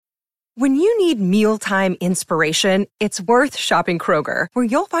When you need mealtime inspiration, it's worth shopping Kroger, where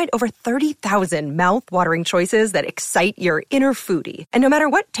you'll find over 30,000 mouth-watering choices that excite your inner foodie. And no matter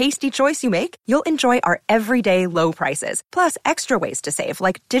what tasty choice you make, you'll enjoy our everyday low prices, plus extra ways to save,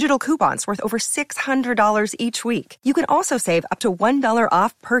 like digital coupons worth over $600 each week. You can also save up to $1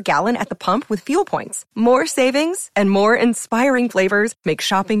 off per gallon at the pump with fuel points. More savings and more inspiring flavors make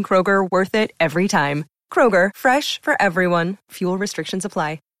shopping Kroger worth it every time. Kroger, fresh for everyone. Fuel restrictions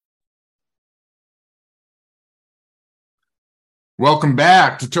apply. Welcome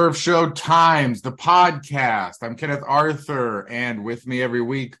back to Turf Show Times, the podcast. I'm Kenneth Arthur, and with me every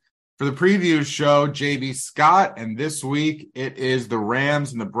week for the preview show, JB Scott. And this week it is the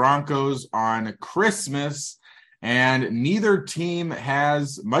Rams and the Broncos on Christmas, and neither team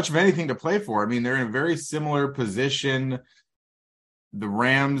has much of anything to play for. I mean, they're in a very similar position. The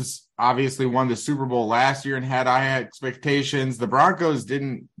Rams obviously won the Super Bowl last year and had high expectations. The Broncos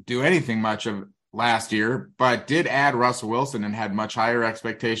didn't do anything much of last year, but did add Russell Wilson and had much higher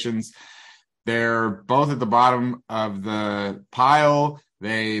expectations. They're both at the bottom of the pile.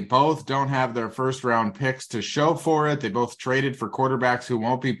 They both don't have their first round picks to show for it. They both traded for quarterbacks who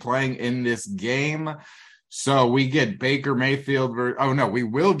won't be playing in this game. So we get Baker Mayfield. We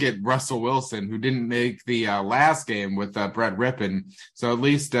will get Russell Wilson, who didn't make the last game with Brett Rippon. So at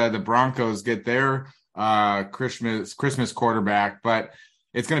least the Broncos get their Christmas quarterback, but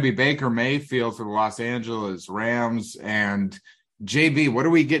it's going to be Baker Mayfield for the Los Angeles Rams. And JB, what are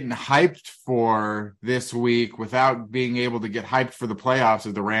we getting hyped for this week without being able to get hyped for the playoffs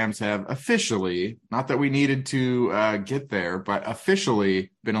as the Rams have officially, not that we needed to get there, but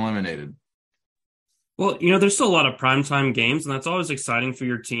officially been eliminated? Well, there's still a lot of primetime games, and that's always exciting for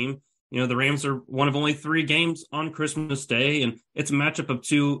your team. The Rams are one of only 3 games on Christmas Day, and it's a matchup of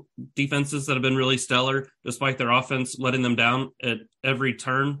 2 defenses that have been really stellar, despite their offense letting them down at every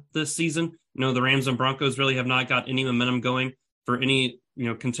turn this season. The Rams and Broncos really have not got any momentum going for any,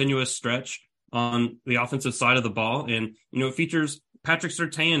 continuous stretch on the offensive side of the ball. And, it features Patrick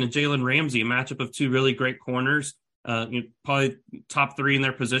Surtain and Jalen Ramsey, a matchup of 2 really great corners, probably top 3 in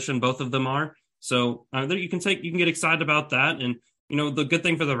their position, both of them are. So you can get excited about that. And, the good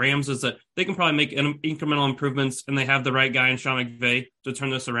thing for the Rams is that they can probably make incremental improvements, and they have the right guy in Sean McVay to turn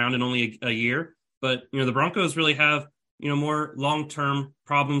this around in only a year. But, the Broncos really have, more long-term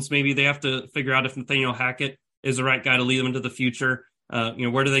problems. Maybe they have to figure out if Nathaniel Hackett is the right guy to lead them into the future.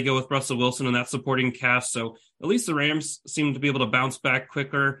 Where do they go with Russell Wilson and that supporting cast? So at least the Rams seem to be able to bounce back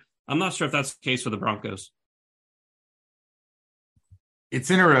quicker. I'm not sure if that's the case for the Broncos. It's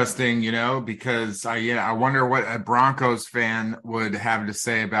interesting, because I wonder what a Broncos fan would have to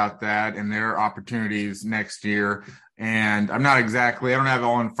say about that and their opportunities next year. And I don't have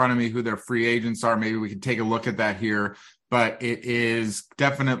all in front of me who their free agents are. Maybe we can take a look at that here. But it is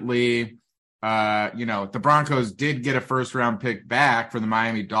definitely, the Broncos did get a first round pick back from the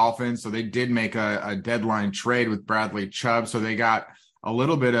Miami Dolphins. So they did make a deadline trade with Bradley Chubb. So they got a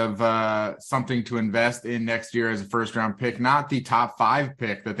little bit of something to invest in next year as a first round pick, not the top 5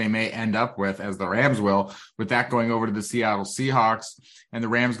 pick that they may end up with, as the Rams will, with that going over to the Seattle Seahawks and the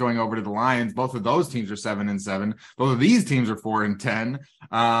Rams going over to the Lions. Both of those teams are 7-7. Both of these teams are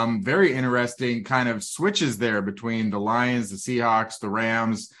 4-10. Very interesting kind of switches there between the Lions, the Seahawks, the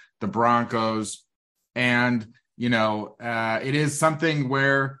Rams, the Broncos. And, it is something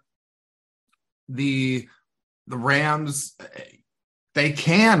where the Rams, they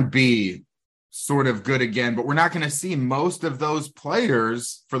can be sort of good again, but we're not going to see most of those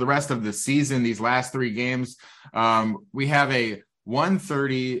players for the rest of the season. These last 3 games, we have a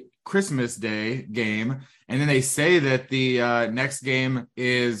 1:30 Christmas Day game, and then they say that the next game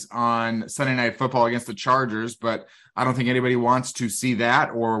is on Sunday Night Football against the Chargers, but I don't think anybody wants to see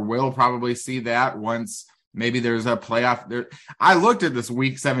that, or will probably see that once maybe there's a playoff there. I looked at this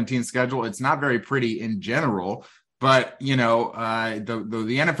Week 17 schedule. It's not very pretty in general. But, the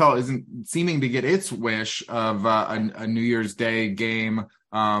NFL isn't seeming to get its wish of a New Year's Day game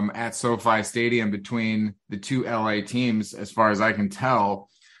at SoFi Stadium between the 2 LA teams, as far as I can tell.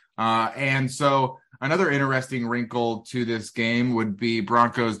 And so another interesting wrinkle to this game would be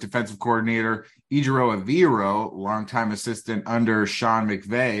Broncos defensive coordinator Ejiro Evero, longtime assistant under Sean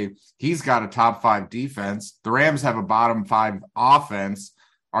McVay. He's got a top 5 defense. The Rams have a bottom 5 offense.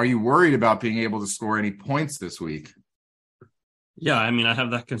 Are you worried about being able to score any points this week? Yeah, I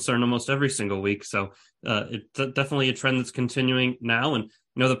have that concern almost every single week. So it's definitely a trend that's continuing now. And,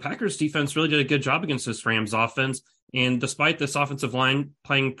 the Packers defense really did a good job against this Rams offense. And despite this offensive line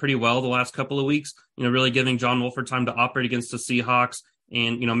playing pretty well the last couple of weeks, really giving John Wolford time to operate against the Seahawks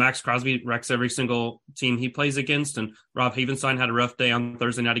And, Max Crosby wrecks every single team he plays against. And Rob Havenstein had a rough day on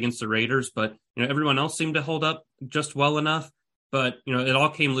Thursday night against the Raiders. But, everyone else seemed to hold up just well enough. But, it all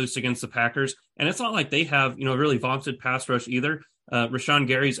came loose against the Packers. And it's not like they have, a really vaunted pass rush either. Rashawn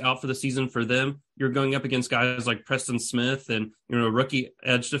Gary's out for the season for them. You're going up against guys like Preston Smith and, a rookie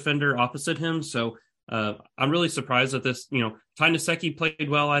edge defender opposite him. So I'm really surprised that this, Ty Nsekhe played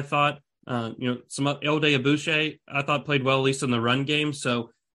well, I thought. Some Ode Abuche, I thought played well, at least in the run game. So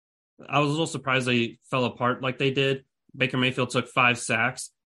I was a little surprised they fell apart like they did. Baker Mayfield took 5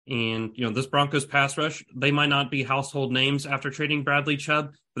 sacks. And, this Broncos pass rush, they might not be household names after trading Bradley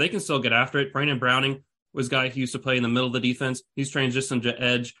Chubb, but they can still get after it. Brandon Browning was a guy who used to play in the middle of the defense. He's transitioned to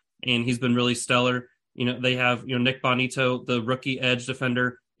edge, and he's been really stellar. They have, Nick Bonito, the rookie edge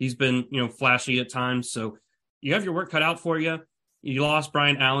defender. He's been, flashy at times. So you have your work cut out for you. You lost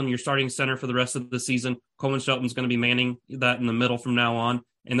Brian Allen, your starting center for the rest of the season. Coleman Shelton's going to be manning that in the middle from now on.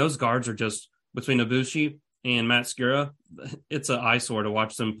 And those guards are just, between Ibushi and Matt Skura, it's an eyesore to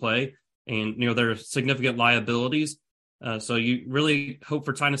watch them play. And, they're significant liabilities. So you really hope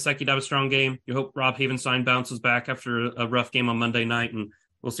for Ty Nsekhe to have a strong game. You hope Rob Havenstein bounces back after a rough game on Monday night, and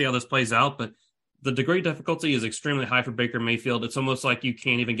we'll see how this plays out. But the degree of difficulty is extremely high for Baker Mayfield. It's almost like you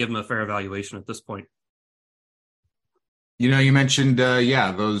can't even give him a fair evaluation at this point. You mentioned,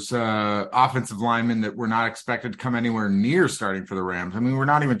 those offensive linemen that were not expected to come anywhere near starting for the Rams. I mean, we're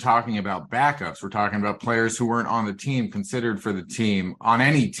not even talking about backups. We're talking about players who weren't on the team, considered for the team, on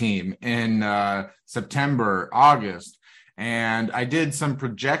any team in September, August. And I did some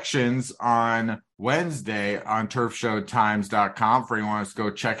projections on Wednesday on turfshowtimes.com for anyone who wants to go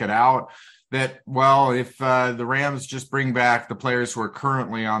check it out. That, if the Rams just bring back the players who are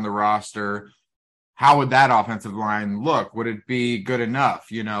currently on the roster, how would that offensive line look? Would it be good enough?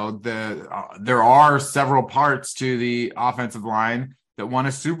 There are several parts to the offensive line that won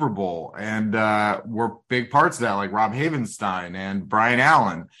a Super Bowl and were big parts of that, like Rob Havenstein and Brian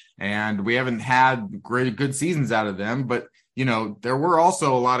Allen. And we haven't had good seasons out of them. But, there were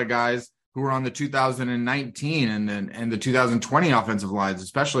also a lot of guys who were on the 2019 and the 2020 offensive lines,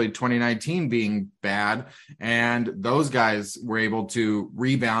 especially 2019 being bad. And those guys were able to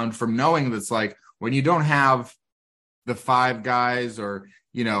rebound from knowing that's like, when you don't have the 5 guys or,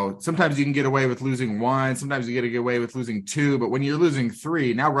 sometimes you can get away with losing 1, sometimes you get away with losing 2, but when you're losing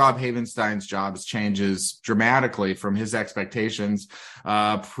 3, now Rob Havenstein's job changes dramatically from his expectations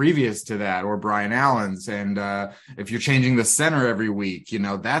previous to that, or Brian Allen's. And if you're changing the center every week,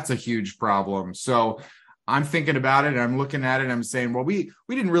 that's a huge problem. So I'm thinking about it and I'm looking at it and I'm saying, well, we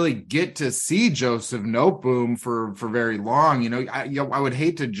didn't really get to see Joseph Noteboom for very long. I would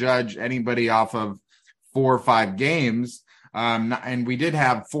hate to judge anybody off of 4 or 5 games. And we did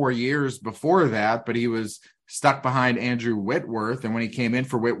have 4 years before that, but he was stuck behind Andrew Whitworth. And when he came in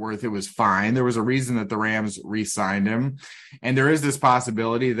for Whitworth, it was fine. There was a reason that the Rams re-signed him. And there is this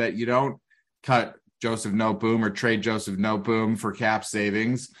possibility that you don't cut Joseph Noteboom or trade Joseph Noteboom for cap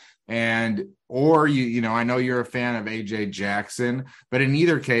savings. Or I know you're a fan of AJ Jackson, but in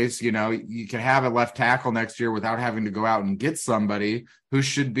either case, you can have a left tackle next year without having to go out and get somebody who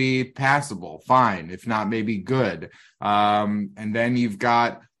should be passable, fine, if not maybe good. And then you've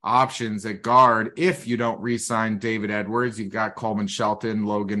got options at guard. If you don't re-sign David Edwards, you've got Coleman Shelton,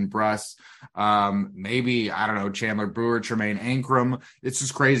 Logan Bruss, maybe, I don't know, Chandler Brewer, Tremaine Ankrum. It's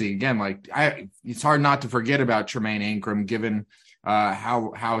just crazy. Again, it's hard not to forget about Tremaine Ankrum, given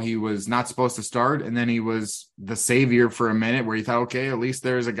how he was not supposed to start, and then he was the savior for a minute where you thought, okay, at least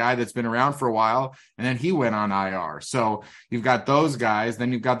there's a guy that's been around for a while, and then he went on IR. So you've got those guys,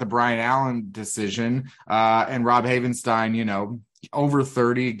 then you've got the Brian Allen decision, and Rob Havenstein, over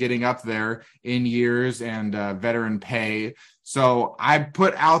 30, getting up there in years and veteran pay. So I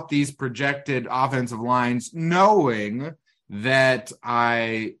put out these projected offensive lines knowing that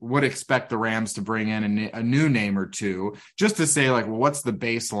I would expect the Rams to bring in a new name or two, just to say, what's the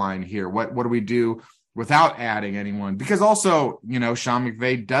baseline here? What do we do without adding anyone? Because also, Sean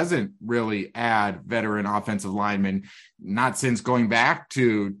McVay doesn't really add veteran offensive linemen, not since going back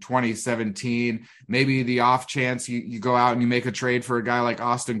to 2017. Maybe the off chance you go out and you make a trade for a guy like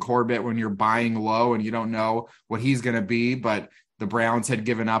Austin Corbett when you're buying low and you don't know what he's going to be, but the Browns had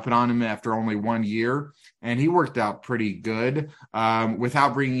given up on him after only 1 year, and he worked out pretty good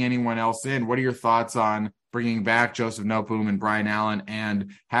without bringing anyone else in. What are your thoughts on bringing back Joseph Noteboom and Brian Allen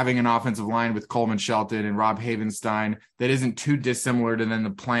and having an offensive line with Coleman Shelton and Rob Havenstein that isn't too dissimilar to then the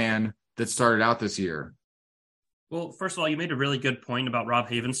plan that started out this year? Well, first of all, you made a really good point about Rob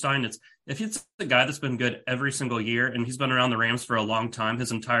Havenstein. If it's a guy that's been good every single year, and he's been around the Rams for a long time,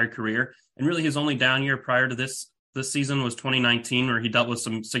 his entire career, and really his only down year prior to this this season was 2019, where he dealt with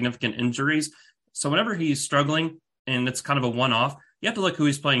some significant injuries. So whenever he's struggling and it's kind of a one-off, you have to look who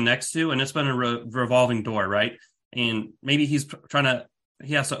he's playing next to, and it's been a revolving door, right? And maybe he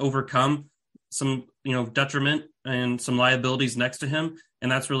has to overcome some, detriment and some liabilities next to him,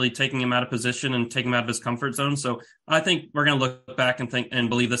 and that's really taking him out of position and taking him out of his comfort zone. So I think we're going to look back and think and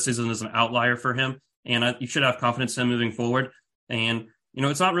believe this season is an outlier for him, and you should have confidence in him moving forward. And,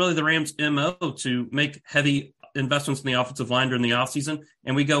 it's not really the Rams' MO to make heavy investments in the offensive line during the offseason.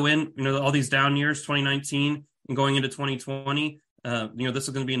 And we go in, all these down years, 2019 and going into 2020, this is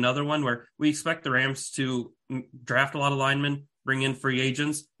going to be another one where we expect the Rams to draft a lot of linemen, bring in free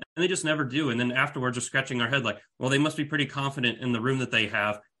agents, and they just never do. And then afterwards, we're scratching our head like, well, they must be pretty confident in the room that they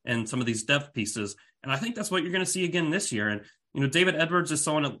have and some of these depth pieces. And I think that's what you're going to see again this year. And, David Edwards is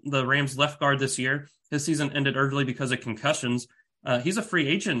someone, the Rams left guard this year. His season ended early because of concussions. He's a free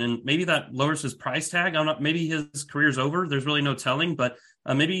agent, and maybe that lowers his price tag. Maybe his career's over. There's really no telling, but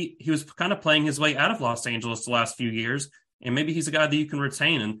maybe he was kind of playing his way out of Los Angeles the last few years, and maybe he's a guy that you can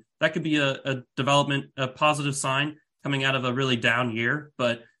retain, and that could be a development, a positive sign coming out of a really down year.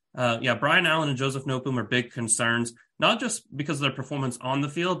 But Brian Allen and Joseph Noteboom are big concerns, not just because of their performance on the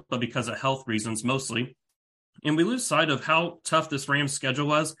field, but because of health reasons mostly. And we lose sight of how tough this Rams schedule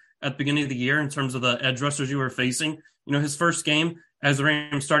was at the beginning of the year in terms of the edge rushers you were facing. His first game as the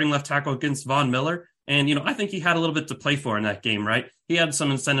Rams starting left tackle against Von Miller. And, I think he had a little bit to play for in that game, right? He had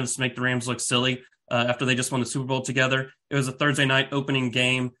some incentives to make the Rams look silly after they just won the Super Bowl together. It was a Thursday night opening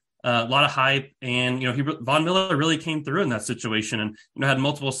game, a lot of hype. And, Von Miller really came through in that situation and, had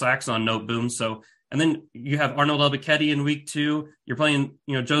multiple sacks on Noteboom. So, and then you have Arnold Ebiketie in week 2. You're playing,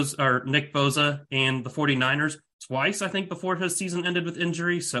 Nick Bosa and the 49ers twice, I think, before his season ended with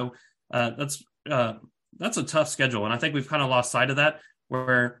injury. So that's a tough schedule. And I think we've kind of lost sight of that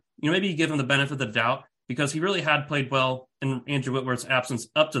where, maybe you give him the benefit of the doubt because he really had played well in Andrew Whitworth's absence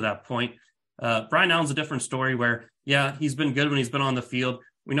up to that point. Brian Allen's a different story where, he's been good when he's been on the field.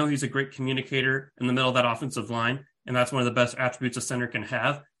 We know he's a great communicator in the middle of that offensive line, and that's one of the best attributes a center can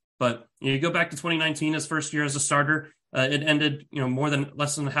have. But you go back to 2019, his first year as a starter, it ended,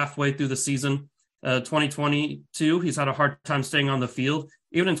 less than halfway through the season. 2022, he's had a hard time staying on the field.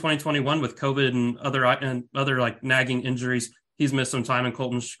 Even in 2021 with COVID and other like nagging injuries, he's missed some time and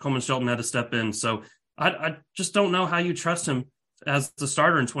Coleman Shelton had to step in. So I just don't know how you trust him as the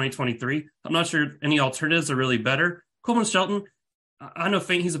starter in 2023. I'm not sure any alternatives are really better. Coleman Shelton, I know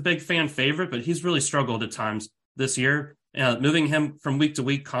he's a big fan favorite, but he's really struggled at times this year. Moving him from week to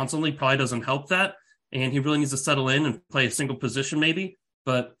week constantly probably doesn't help that. And he really needs to settle in and play a single position maybe.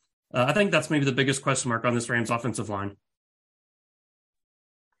 But I think that's maybe the biggest question mark on this Rams offensive line.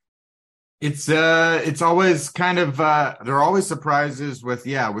 It's always kind of there are always surprises with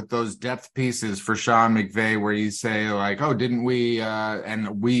those depth pieces for Sean McVay where you say like, oh, didn't we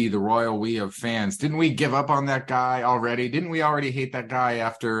the royal we of fans, didn't we give up on that guy already? Didn't we already hate that guy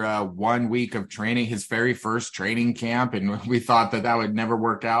after 1 week of training, his very first training camp, and we thought that would never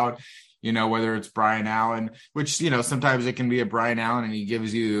work out? Whether it's Brian Allen, which, sometimes it can be a Brian Allen and he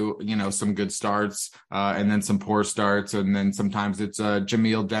gives you, some good starts and then some poor starts. And then sometimes it's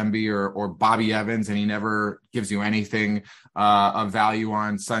Jamil Demby or Bobby Evans, and he never gives you anything of value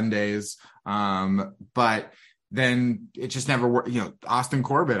on Sundays. But then it just never worked. Austin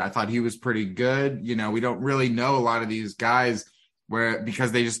Corbett, I thought he was pretty good. We don't really know a lot of these guys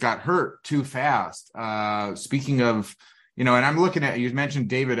because they just got hurt too fast. Speaking of, and I'm looking at, you mentioned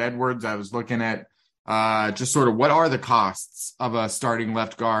David Edwards. I was looking at just sort of what are the costs of a starting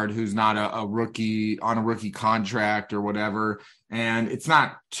left guard who's not a rookie on a rookie contract or whatever. And it's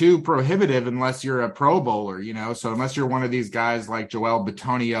not too prohibitive unless you're a Pro Bowler, so unless you're one of these guys like Joel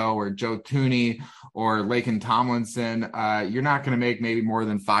Bitonio or Joe Thuney or Laken Tomlinson, you're not going to make maybe more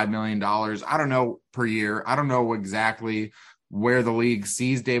than $5 million. I don't know per year. I don't know exactly where the league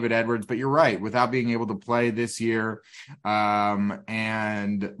sees David Edwards, but you're right, without being able to play this year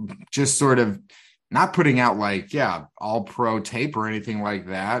and just sort of not putting out like, all pro tape or anything like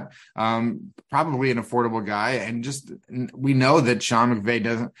that. Probably an affordable guy. And just, we know that Sean McVay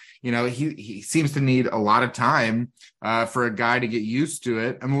doesn't, he seems to need a lot of time for a guy to get used to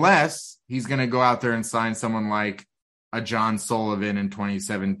it, unless he's going to go out there and sign someone like a John Sullivan in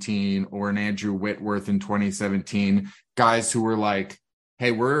 2017 or an Andrew Whitworth in 2017, guys who were like,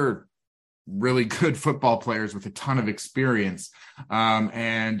 hey, we're really good football players with a ton of experience.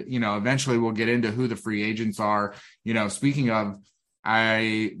 And, eventually we'll get into who the free agents are. Speaking of,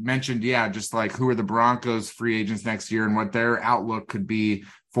 I mentioned, just like who are the Broncos free agents next year and what their outlook could be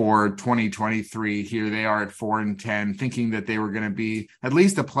for 2023. Here they are at 4-10, thinking that they were going to be at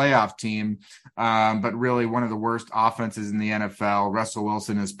least a playoff team, but really one of the worst offenses in the NFL. Russell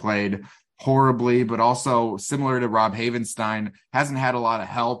Wilson has played horribly, but also similar to Rob Havenstein, hasn't had a lot of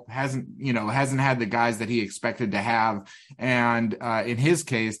help, hasn't had the guys that he expected to have. And in his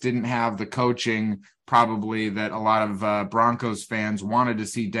case, didn't have the coaching probably that a lot of Broncos fans wanted to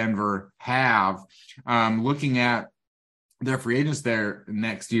see Denver have. Looking at their free agents there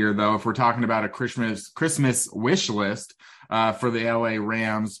next year, though, if we're talking about a Christmas wish list for the LA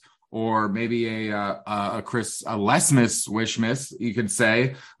Rams, or maybe a Lessmas wish miss, you could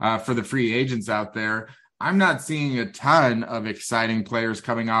say, for the free agents out there, I'm not seeing a ton of exciting players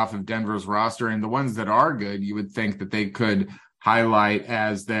coming off of Denver's roster. And the ones that are good, you would think that they could highlight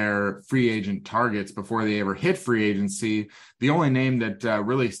as their free agent targets before they ever hit free agency. The only name that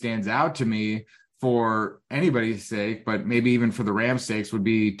really stands out to me for anybody's sake, but maybe even for the Rams' sakes, would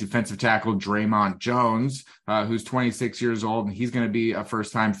be defensive tackle Dre'Mont Jones, who's 26 years old, and he's going to be a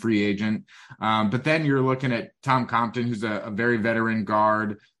first-time free agent. But then you're looking at Tom Compton, who's a very veteran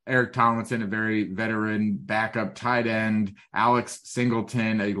guard, Eric Tomlinson, a very veteran backup tight end, Alex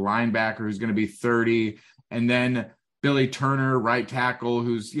Singleton, a linebacker who's going to be 30, and then Billy Turner, right tackle,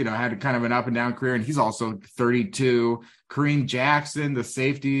 who's, had kind of an up and down career, and he's also 32. Kareem Jackson, the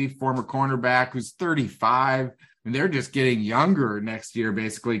safety, former cornerback, who's 35. And they're just getting younger next year,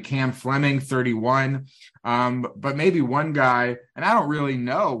 basically. Cam Fleming, 31. But maybe one guy, and I don't really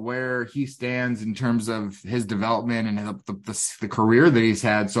know where he stands in terms of his development and the career that he's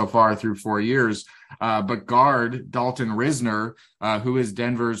had so far through 4 years. But guard Dalton Risner, who is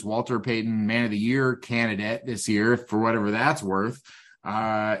Denver's Walter Payton Man of the Year candidate this year, for whatever that's worth,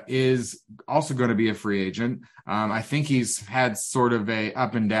 is also going to be a free agent. I think he's had sort of a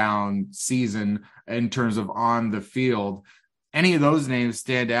up and down season in terms of on the field. Any of those names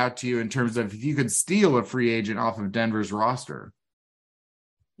stand out to you in terms of if you could steal a free agent off of Denver's roster?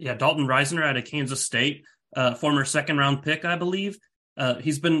 Yeah, Dalton Risner out of Kansas State, former second-round pick, I believe.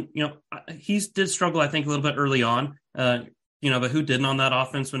 He's been, he did struggle, I think, a little bit early on, but who didn't on that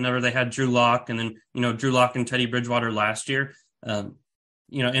offense whenever they had Drew Lock and then, Drew Lock and Teddy Bridgewater last year. And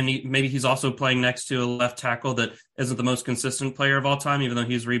maybe he's also playing next to a left tackle that isn't the most consistent player of all time, even though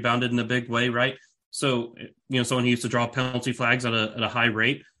he's rebounded in a big way, right? So, someone who used to draw penalty flags at a high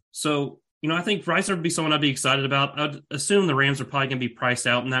rate. So, I think Risner would be someone I'd be excited about. I'd assume the Rams are probably going to be priced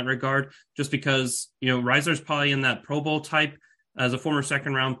out in that regard, just because, Risner's probably in that Pro Bowl type as a former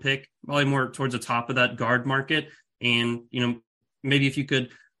second round pick, probably more towards the top of that guard market. And, maybe if you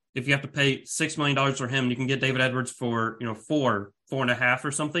have to pay $6 million for him, you can get David Edwards for, 4.5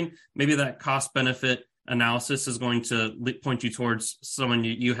 or something. Maybe that cost benefit analysis is going to point you towards someone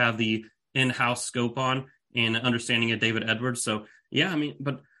you have the in-house scope on and understanding of David Edwards. So yeah,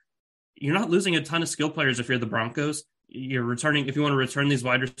 but you're not losing a ton of skill players if you're the Broncos. You're returning, if you want to return these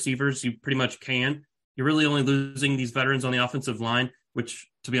wide receivers, you pretty much can. You're really only losing these veterans on the offensive line, which,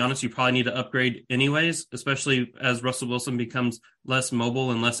 to be honest, you probably need to upgrade anyways, especially as Russell Wilson becomes less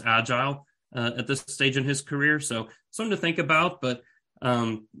mobile and less agile at this stage in his career. So something to think about, but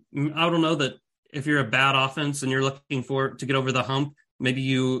I don't know that if you're a bad offense and you're looking to get over the hump, maybe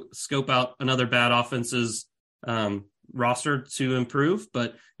you scope out another bad offense's roster to improve.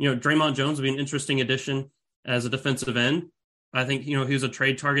 But, Dre'Mont Jones would be an interesting addition as a defensive end. I think, he was a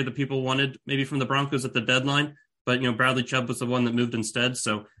trade target that people wanted maybe from the Broncos at the deadline, but, Bradley Chubb was the one that moved instead.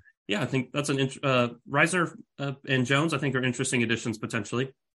 So, yeah, I think that's Risner and Jones, I think, are interesting additions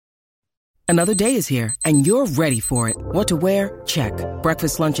potentially. Another day is here, and you're ready for it. What to wear? Check.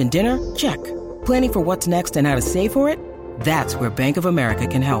 Breakfast, lunch, and dinner? Check. Planning for what's next and how to save for it? That's where Bank of America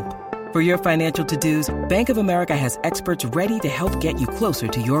can help. For your financial to-dos, Bank of America has experts ready to help get you closer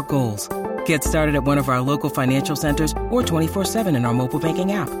to your goals. Get started at one of our local financial centers or 24/7 in our mobile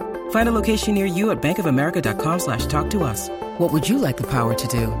banking app. Find a location near you at bankofamerica.com/talktous. What would you like the power to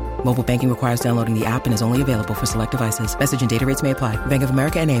do? Mobile banking requires downloading the app and is only available for select devices. Message and data rates may apply. Bank of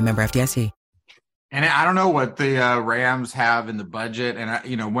America NA, member FDIC. And I don't know what the Rams have in the budget.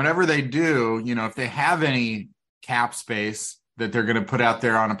 And, whenever they do, if they have any cap space that they're going to put out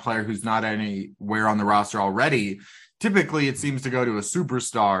there on a player who's not anywhere on the roster already, typically it seems to go to a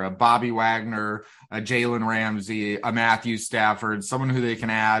superstar, a Bobby Wagner, a Jalen Ramsey, a Matthew Stafford, someone who they can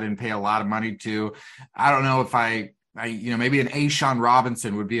add and pay a lot of money to. I don't know if maybe an A'Shawn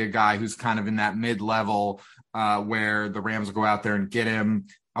Robinson would be a guy who's kind of in that mid-level where the Rams will go out there and get him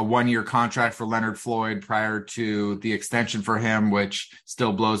a 1-year contract for Leonard Floyd prior to the extension for him, which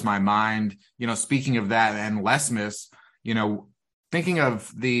still blows my mind. Speaking of that and Lessmas, thinking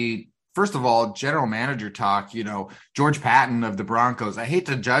of first of all, general manager talk, George Patton of the Broncos. I hate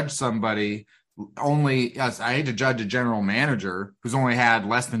to judge somebody I hate to judge a general manager who's only had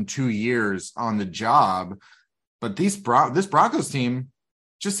less than 2 years on the job, but this Broncos team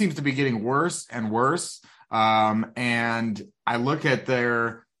just seems to be getting worse and worse. And I look at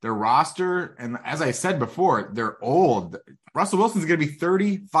their roster, and as I said before, they're old. Russell Wilson's going to be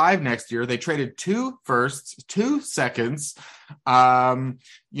 35 next year. They traded 2 firsts, 2 seconds. The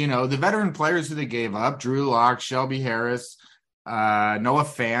veteran players who they gave up, Drew Lock, Shelby Harris, Noah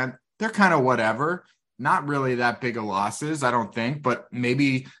Fant, they're kind of whatever. Not really that big of losses, I don't think, but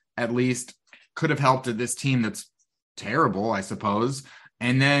maybe at least could have helped this team that's terrible, I suppose.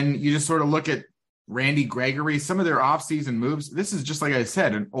 And then you just sort of look at Randy Gregory, some of their offseason moves. This is just, like I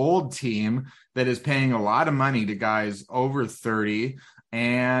said, an old team that is paying a lot of money to guys over 30.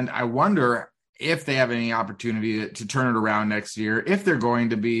 And I wonder if they have any opportunity to turn it around next year, if they're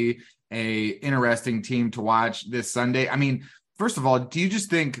going to be a interesting team to watch this Sunday. I mean, first of all, do you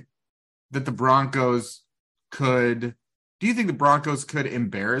think the Broncos could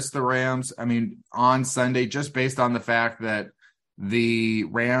embarrass the Rams? I mean, on Sunday, just based on the fact that the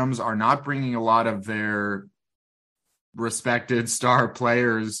Rams are not bringing a lot of their respected star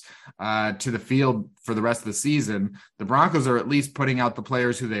players to the field for the rest of the season. The Broncos are at least putting out the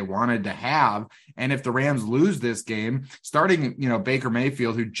players who they wanted to have. And if the Rams lose this game, starting, Baker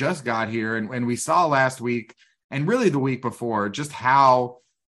Mayfield, who just got here, and we saw last week and really the week before, just how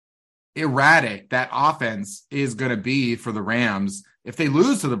erratic that offense is going to be for the Rams. If they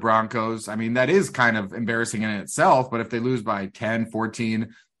lose to the Broncos, I mean, that is kind of embarrassing in itself, but if they lose by 10,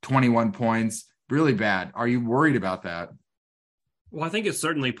 14, 21 points, really bad. Are you worried about that? Well, I think it's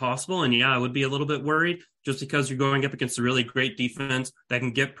certainly possible. And I would be a little bit worried just because you're going up against a really great defense that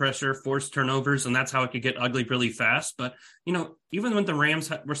can get pressure, force turnovers, and that's how it could get ugly really fast. But, even when the Rams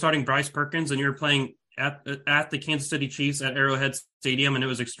were starting Bryce Perkins and you're playing at the Kansas City Chiefs at Arrowhead Stadium and it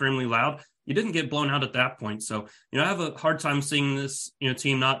was extremely loud, you didn't get blown out at that point. So, I have a hard time seeing this,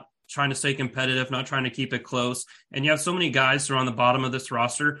 team not trying to stay competitive, not trying to keep it close. And you have so many guys who are on the bottom of this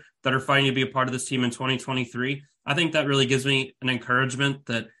roster that are fighting to be a part of this team in 2023. I think that really gives me an encouragement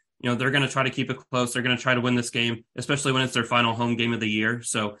that, they're going to try to keep it close. They're going to try to win this game, especially when it's their final home game of the year.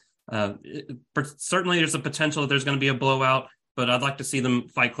 So certainly there's a potential that there's going to be a blowout, but I'd like to see them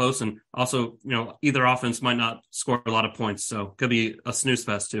fight close. And also, either offense might not score a lot of points. So could be a snooze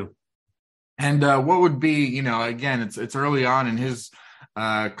fest too. And what would be, again, it's early on in his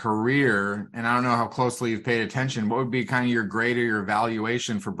career, and I don't know how closely you've paid attention. What would be kind of your grade or your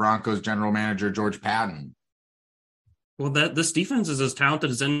evaluation for Broncos general manager George Patton? Well, this defense is as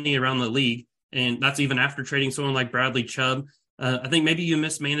talented as any around the league, and that's even after trading someone like Bradley Chubb. I think maybe you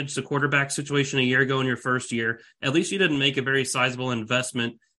mismanaged the quarterback situation a year ago in your first year. At least you didn't make a very sizable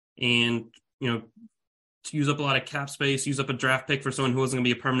investment and, to use up a lot of cap space, use up a draft pick for someone who wasn't going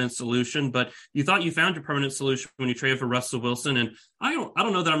to be a permanent solution. But you thought you found your permanent solution when you traded for Russell Wilson. And I don't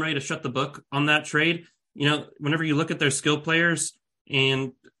know that I'm ready to shut the book on that trade. Whenever you look at their skill players,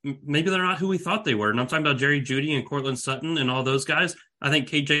 and maybe they're not who we thought they were. And I'm talking about Jerry Jeudy and Cortland Sutton and all those guys. I think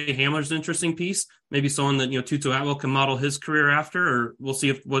KJ Hamler's an interesting piece. Maybe someone that, Tutu Atwell can model his career after, or we'll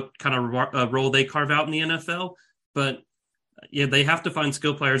see what kind of role they carve out in the NFL. But they have to find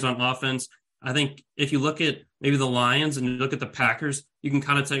skill players on offense. I think if you look at maybe the Lions and you look at the Packers, you can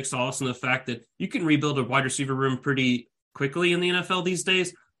kind of take solace in the fact that you can rebuild a wide receiver room pretty quickly in the NFL these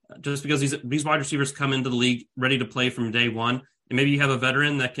days, just because these wide receivers come into the league ready to play from day one. And maybe you have a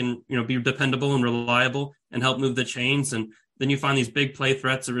veteran that can, be dependable and reliable and help move the chains. And then you find these big play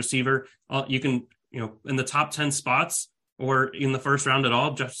threats at receiver. You can, in the top 10 spots or in the first round at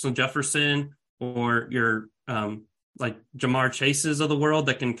all, Justin Jefferson or your like Jamar Chases of the world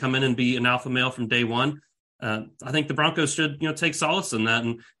that can come in and be an alpha male from day one. I think the Broncos should, take solace in that,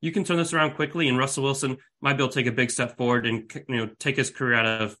 and you can turn this around quickly. And Russell Wilson might be able to take a big step forward and, take his career out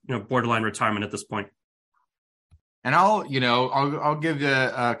of, borderline retirement at this point. And I'll give you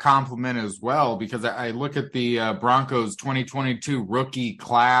a compliment as well, because I look at the Broncos 2022 rookie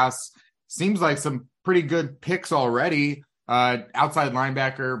class. Seems like some pretty good picks already. Outside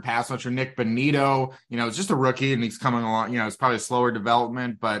linebacker, pass rusher Nick Bonito, it's just a rookie and he's coming along, it's probably a slower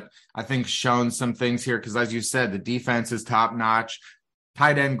development, but I think shown some things here because, as you said, the defense is top notch.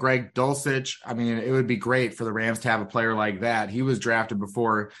 Tight end Greg Dulcich. I mean, it would be great for the Rams to have a player like that. He was drafted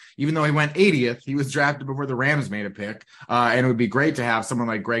before, even though he went 80th, he was drafted before the Rams made a pick. And it would be great to have someone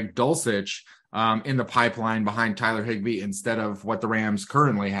like Greg Dulcich in the pipeline behind Tyler Higbee instead of what the Rams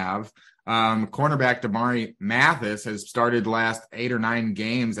currently have. Cornerback Damari Mathis has started the last 8 or 9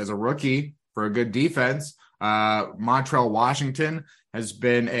 games as a rookie for a good defense. Montrell Washington has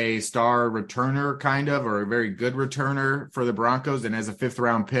been a star returner or a very good returner for the Broncos. And as a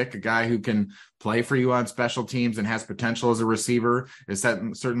 5th-round pick, a guy who can play for you on special teams and has potential as a receiver is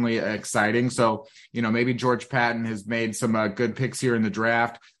certainly exciting. So, maybe George Patton has made some good picks here in the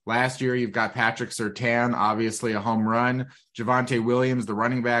draft. Last year, you've got Patrick Surtain, obviously a home run. Javonte Williams, the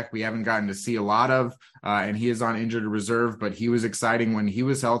running back, we haven't gotten to see a lot of, and he is on injured reserve, but he was exciting when he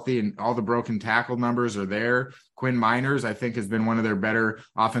was healthy, and all the broken tackle numbers are there. Quinn Miners, I think, has been one of their better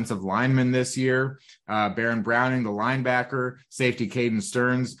offensive linemen this year. Baron Browning, the linebacker, safety Caden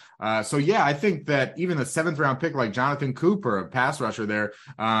Stearns. I think that even a 7th-round pick like Jonathan Cooper, a pass rusher there,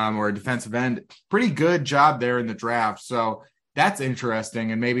 or a defensive end, pretty good job there in the draft. So that's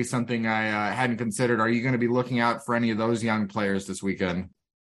interesting and maybe something I hadn't considered. Are you going to be looking out for any of those young players this weekend?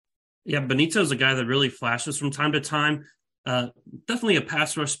 Yeah, Benito's a guy that really flashes from time to time. Definitely a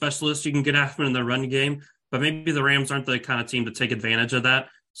pass rush specialist. You can get after him in the run game, but maybe the Rams aren't the kind of team to take advantage of that.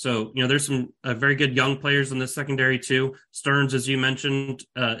 So, there's some very good young players in the secondary too. Stearns, as you mentioned,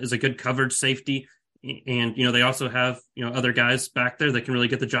 is a good coverage safety. And, they also have, other guys back there that can really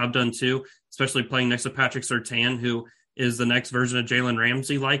get the job done too, especially playing next to Patrick Surtain, who is the next version of Jalen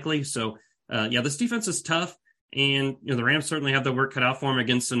Ramsey likely. So, this defense is tough. And, the Rams certainly have the work cut out for them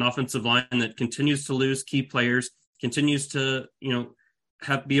against an offensive line that continues to lose key players, continues to,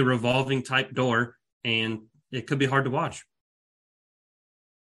 be a revolving type door, and it could be hard to watch.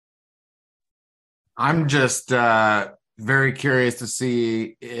 I'm just very curious to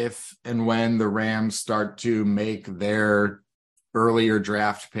see if and when the Rams start to make their earlier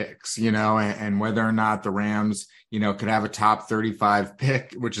draft picks, and whether or not the Rams, could have a top 35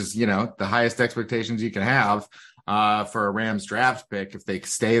 pick, which is, the highest expectations you can have for a Rams draft pick. If they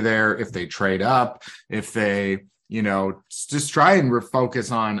stay there, if they trade up, if they, just try and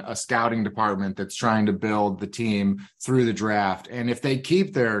refocus on a scouting department that's trying to build the team through the draft. And if they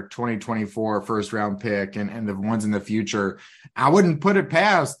keep their 2024 1st-round pick and the ones in the future, I wouldn't put it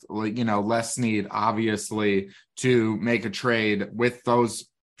past, Les Snead, obviously, to make a trade with those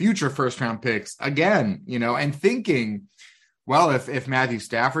future 1st-round picks again, and thinking, well, if Matthew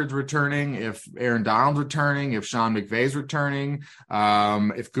Stafford's returning, if Aaron Donald's returning, if Sean McVay's returning,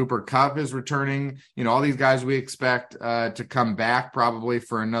 if Cooper Kupp is returning, all these guys we expect to come back probably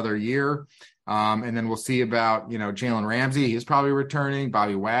for another year. And then we'll see about, Jalen Ramsey. He's probably returning,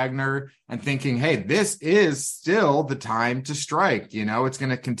 Bobby Wagner, and thinking, hey, this is still the time to strike. It's going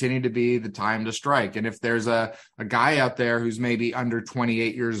to continue to be the time to strike. And if there's a guy out there who's maybe under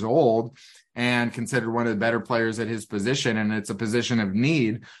 28 years old and considered one of the better players at his position, and it's a position of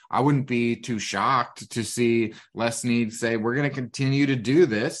need, I wouldn't be too shocked to see Les Snead say, we're going to continue to do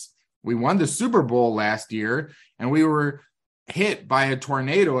this. We won the Super Bowl last year, and we were hit by a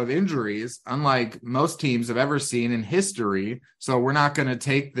tornado of injuries, unlike most teams have ever seen in history. So we're not going to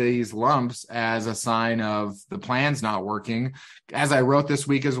take these lumps as a sign of the plan's not working. As I wrote this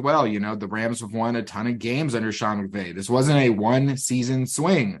week as well, the Rams have won a ton of games under Sean McVay. This wasn't a one-season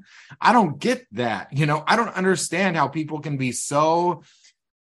swing. I don't get that. I don't understand how people can be so,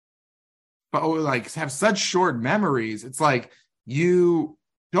 have such short memories. It's like you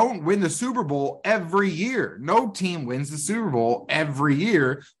don't win the Super Bowl every year. No team wins the Super Bowl every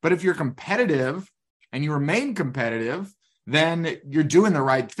year. But if you're competitive and you remain competitive, then you're doing the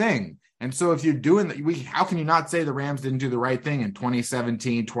right thing. And so if you're doing how can you not say the Rams didn't do the right thing in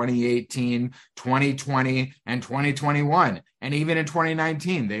 2017, 2018, 2020, and 2021? And even in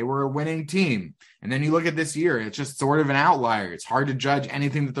 2019, they were a winning team. And then you look at this year, it's just sort of an outlier. It's hard to judge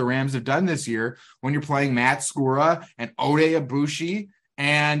anything that the Rams have done this year when you're playing Matt Skura and Ode Abushi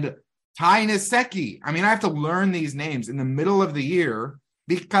and Ty Nsekhe. I have to learn these names in the middle of the year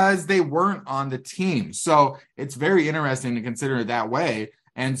because they weren't on the team. So it's very interesting to consider it that way.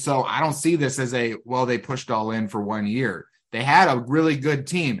 And so I don't see this as they pushed all in for 1 year. They had a really good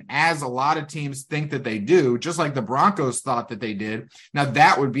team, as a lot of teams think that they do, just like the Broncos thought that they did. Now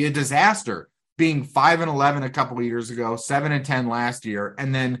that would be a disaster, being 5-11 a couple of years ago, 7-10 last year,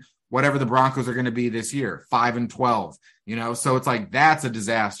 and then whatever the Broncos are going to be this year, 5-12, so it's like, that's a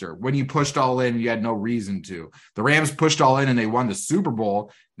disaster. When you pushed all in, you had no reason to. The Rams pushed all in and they won the Super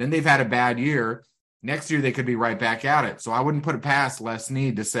Bowl. Then they've had a bad year. Next year, they could be right back at it. So I wouldn't put it past Les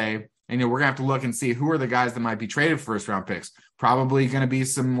Snead to say, we're going to have to look and see who are the guys that might be traded for 1st-round picks. Probably going to be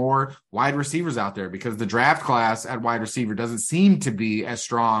some more wide receivers out there because the draft class at wide receiver doesn't seem to be as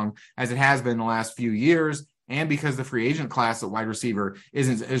strong as it has been in the last few years. And because the free agent class at wide receiver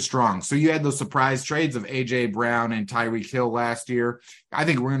isn't as strong. So you had those surprise trades of A.J. Brown and Tyreek Hill last year. I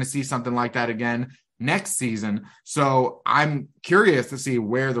think we're going to see something like that again next season. So I'm curious to see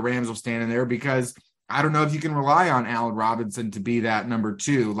where the Rams will stand in there because I don't know if you can rely on Allen Robinson to be that number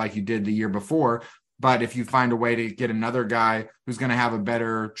 2 like you did the year before. But if you find a way to get another guy who's going to have a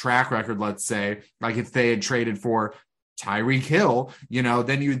better track record, let's say, like if they had traded for Tyreek Hill,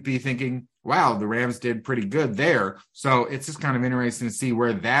 then you'd be thinking, wow, the Rams did pretty good there. So it's just kind of interesting to see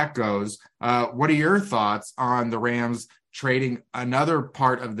where that goes. What are your thoughts on the Rams trading another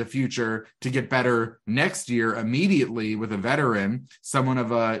part of the future to get better next year immediately with a veteran, someone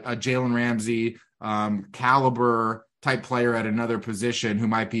of a Jalen Ramsey caliber type player at another position who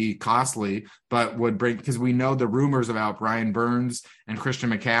might be costly, but would bring, because we know the rumors about Brian Burns and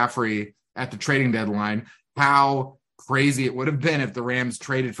Christian McCaffrey at the trading deadline, how crazy it would have been if the Rams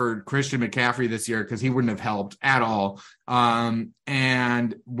traded for Christian McCaffrey this year, because he wouldn't have helped at all,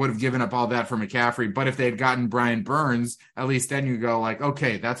 and would have given up all that for McCaffrey. But if they had gotten Brian Burns, at least then you go like,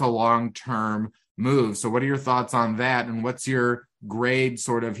 okay, that's a long-term move. So what are your thoughts on that? And what's your grade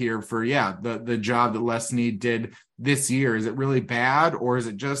sort of here for, the job that Les Snead did this year? Is it really bad, or is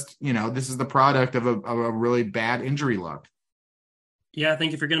it just, this is the product of a really bad injury luck? Yeah, I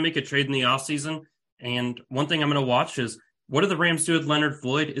think if you're going to make a trade in the offseason, and one thing I'm going to watch is, what do the Rams do with Leonard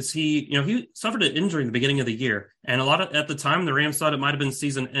Floyd? Is he, he suffered an injury in the beginning of the year, and at the time, the Rams thought it might have been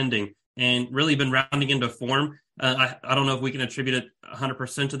season ending and really been rounding into form. I don't know if we can attribute it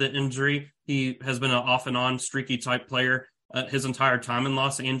 100% to the injury. He has been an off and on streaky type player his entire time in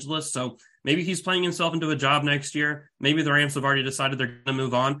Los Angeles. So maybe he's playing himself into a job next year. Maybe the Rams have already decided they're going to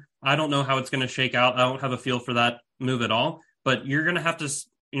move on. I don't know how it's going to shake out. I don't have a feel for that move at all, but you're going to have to,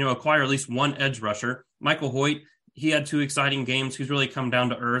 acquire at least one edge rusher. Michael Hoyt, he had 2 exciting games. He's really come down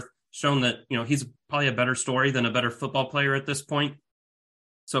to earth, shown that, he's probably a better story than a better football player at this point.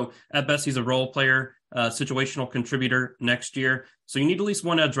 So at best, he's a role player, situational contributor next year. So you need at least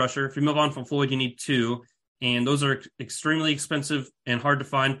one edge rusher. If you move on from Floyd, you need 2. And those are extremely expensive and hard to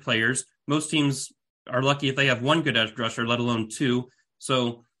find players. Most teams are lucky if they have one good edge rusher, let alone 2.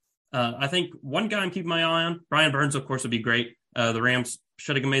 So I think one guy I'm keeping my eye on, Brian Burns, of course, would be great. The Rams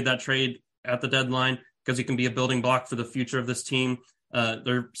should have made that trade at the deadline because he can be a building block for the future of this team.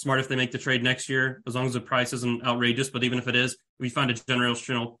 They're smart if they make the trade next year, as long as the price isn't outrageous. But even if it is, if we find a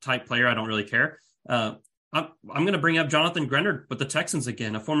generational type player, I don't really care. I'm going to bring up Jonathan Grenard with the Texans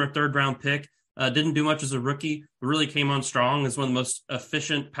again, a former 3rd-round pick. Didn't do much as a rookie, but really came on strong as one of the most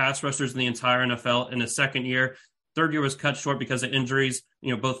efficient pass rushers in the entire NFL in his 2nd year. 3rd year was cut short because of injuries,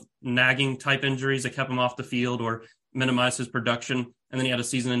 both nagging type injuries that kept him off the field or minimized his production. And then he had a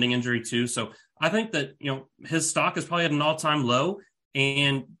season-ending injury too. So I think that, his stock is probably at an all-time low.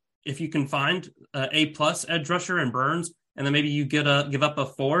 And if you can find A+ edge rusher and Burns, and then maybe you give up a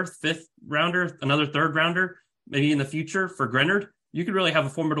 4th, 5th rounder, another 3rd rounder, maybe in the future for Grenard, you could really have a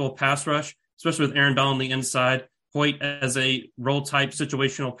formidable pass rush, especially with Aaron Donald on the inside, Hoyt as a role-type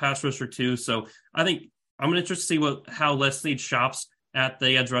situational pass rusher too. So I think I'm interested to see how Les Snead shops at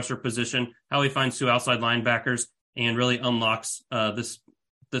the edge rusher position, how he finds 2 outside linebackers and really unlocks this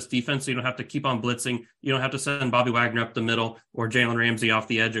defense. So you don't have to keep on blitzing. You don't have to send Bobby Wagner up the middle or Jalen Ramsey off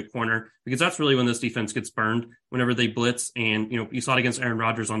the edge at corner, because that's really when this defense gets burned, whenever they blitz. And, you saw it against Aaron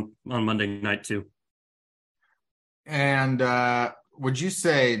Rodgers on Monday night too. And would you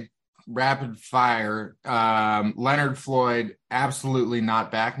say, rapid fire, Leonard Floyd absolutely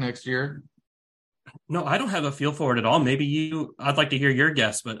not back next year? No, I don't have a feel for it at all. Maybe I'd like to hear your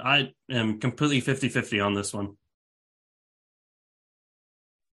guess, but I am completely 50-50 on this one.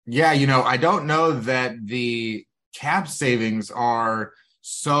 Yeah, I don't know that the cap savings are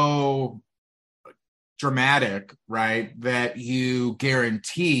so dramatic, right, that you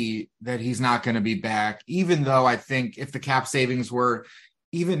guarantee that he's not going to be back, even though I think if the cap savings were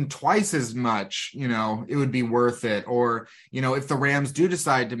even twice as much, it would be worth it. Or, if the Rams do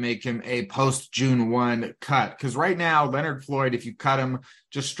decide to make him a post June 1 cut, because right now, Leonard Floyd, if you cut him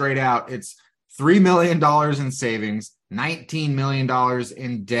just straight out, it's $3 million in savings, $19 million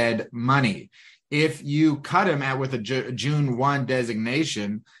in dead money. If you cut him with a June 1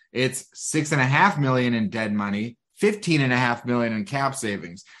 designation, it's $6.5 million in dead money, $15.5 million in cap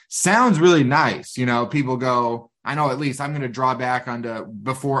savings. Sounds really nice. People go, I know, at least I'm going to draw back onto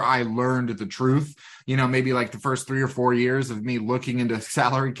before I learned the truth, maybe like the first 3 or 4 years of me looking into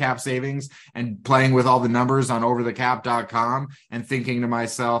salary cap savings and playing with all the numbers on overthecap.com and thinking to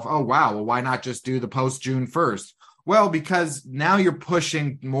myself, oh, wow, well, why not just do the post June 1st? Well, because now you're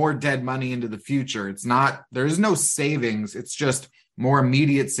pushing more dead money into the future. There is no savings. It's just more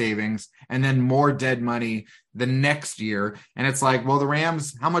immediate savings and then more dead money the next year. And it's like, well, the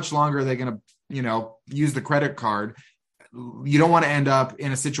Rams, how much longer are they going to, use the credit card? You don't want to end up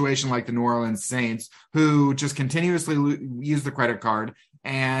in a situation like the New Orleans Saints, who just continuously use the credit card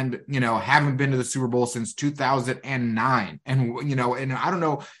and, haven't been to the Super Bowl since 2009. And, and I don't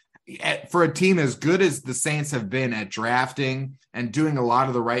know, for a team as good as the Saints have been at drafting and doing a lot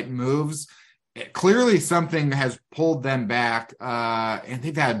of the right moves, clearly something has pulled them back, and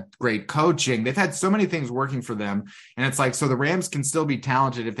they've had great coaching. They've had so many things working for them. And it's like, so the Rams can still be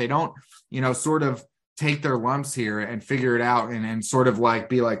talented if they don't, sort of take their lumps here and figure it out and sort of like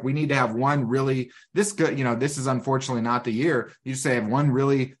be like, we need to have one really this good, this is unfortunately not the year. You say have one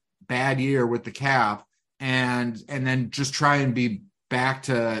really bad year with the cap and then just try and be back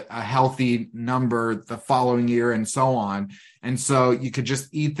to a healthy number the following year and so on. And so you could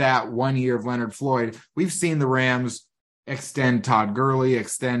just eat that 1 year of Leonard Floyd. We've seen the Rams extend Todd Gurley,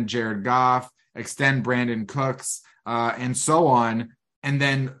 extend Jared Goff, extend Brandon Cooks, and so on, and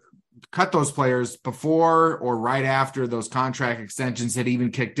then cut those players before or right after those contract extensions had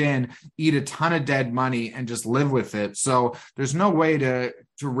even kicked in, eat a ton of dead money and just live with it. So there's no way to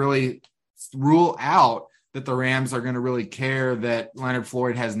really rule out that the Rams are going to really care that Leonard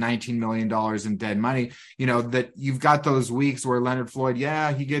Floyd has $19 million in dead money. That you've got those weeks where Leonard Floyd,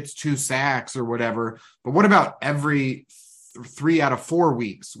 he gets 2 sacks or whatever. But what about every 3 out of 4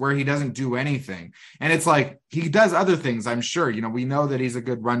 weeks where he doesn't do anything? And it's like, he does other things, I'm sure. We know that he's a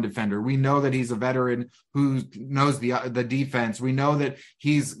good run defender. We know that he's a veteran who knows the defense. We know that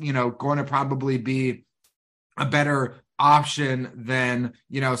he's, going to probably be a better option than,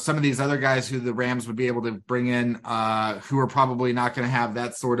 some of these other guys who the Rams would be able to bring in, who are probably not going to have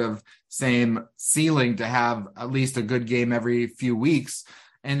that sort of same ceiling to have at least a good game every few weeks.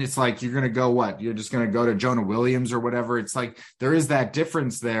 And it's like, you're going to go what? You're just going to go to Jonah Williams or whatever. It's like, there is that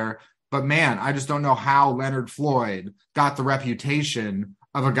difference there. But man, I just don't know how Leonard Floyd got the reputation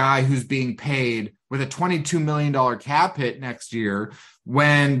of a guy who's being paid with a $22 million cap hit next year,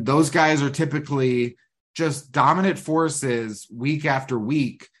 when those guys are typically just dominant forces week after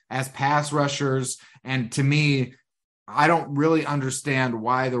week as pass rushers. And to me, I don't really understand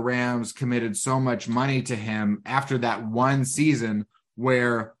why the Rams committed so much money to him after that one season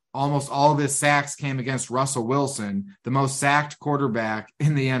where almost all of his sacks came against Russell Wilson, the most sacked quarterback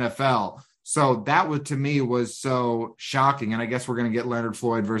in the NFL. So that to me was so shocking. And I guess we're going to get Leonard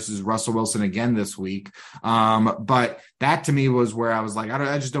Floyd versus Russell Wilson again this week. But that to me was where I was like,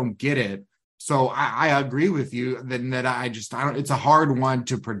 I just don't get it. So I agree with you that I don't, it's a hard one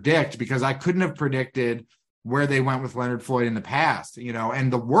to predict, because I couldn't have predicted where they went with Leonard Floyd in the past,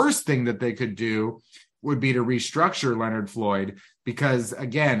 and the worst thing that they could do would be to restructure Leonard Floyd, because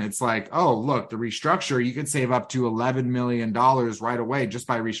again, it's like, oh, look, the restructure, you could save up to $11 million right away just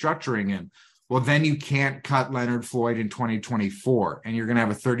by restructuring him. Well, then you can't cut Leonard Floyd in 2024, and you're going to have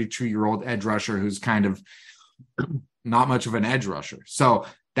a 32-year-old edge rusher who's kind of not much of an edge rusher. So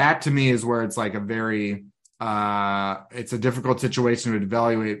that to me is where it's like a very, it's a difficult situation to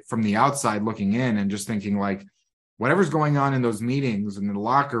evaluate from the outside looking in and just thinking like, whatever's going on in those meetings in the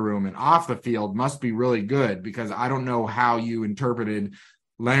locker room and off the field must be really good, because I don't know how you interpreted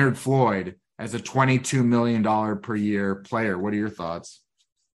Leonard Floyd as a $22 million per year player. What are your thoughts?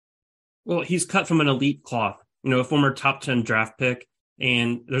 Well, he's cut from an elite cloth, a former top 10 draft pick.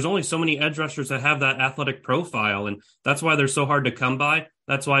 And there's only so many edge rushers that have that athletic profile. And that's why they're so hard to come by.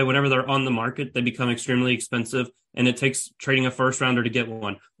 That's why whenever they're on the market, they become extremely expensive. And it takes trading a first rounder to get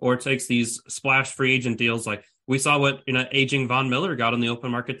one, or it takes these splash free agent deals. Like we saw what, aging Von Miller got on the open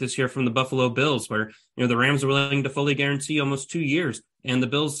market this year from the Buffalo Bills, where, the Rams are willing to fully guarantee almost 2 years and the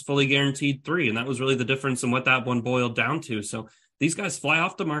Bills fully guaranteed 3. And that was really the difference in what that one boiled down to. So these guys fly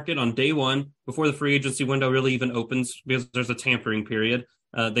off the market on day one before the free agency window really even opens, because there's a tampering period.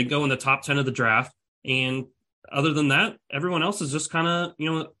 They go in the top 10 of the draft. And other than that, everyone else is just kind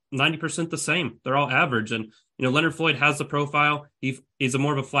of, 90% the same. They're all average. And, Leonard Floyd has the profile. He's a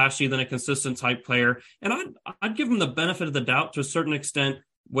more of a flashy than a consistent type player. And I'd give him the benefit of the doubt to a certain extent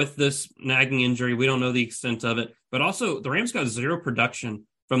with this nagging injury. We don't know the extent of it. But also, the Rams got zero production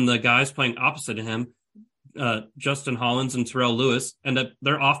from the guys playing opposite of him. Justin Hollins and Terrell Lewis, and that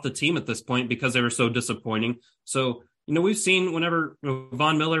they're off the team at this point because they were so disappointing. So, we've seen whenever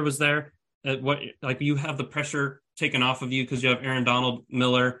Von Miller was there, you have the pressure taken off of you because you have Aaron Donald,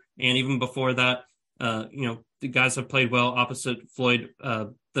 Miller, and even before that, the guys have played well opposite Floyd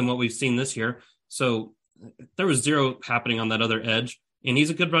than what we've seen this year. So there was zero happening on that other edge. And he's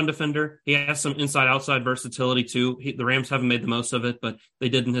a good run defender. He has some inside-outside versatility too. The Rams haven't made the most of it, but they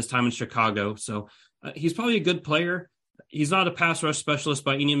did in his time in Chicago. So he's probably a good player. He's not a pass rush specialist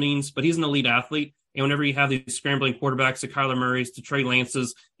by any means, but he's an elite athlete. And whenever you have these scrambling quarterbacks to Kyler Murray's, to Trey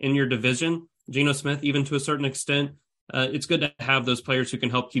Lance's in your division, Geno Smith, even to a certain extent, it's good to have those players who can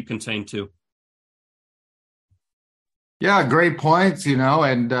help keep contained too. Yeah, great points,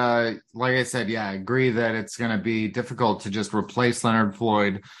 and like I said, yeah, I agree that it's going to be difficult to just replace Leonard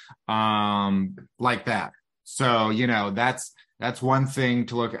Floyd like that. So, that's one thing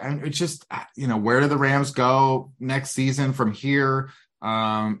to look at. And it's just, where do the Rams go next season from here?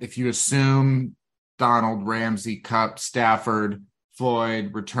 If you assume Donald, Ramsey, Kupp, Stafford,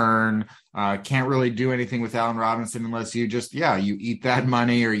 Floyd return, can't really do anything with Allen Robinson unless you just, you eat that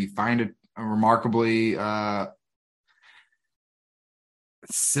money or you find a remarkably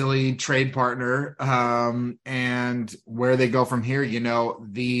silly trade partner. And where they go from here,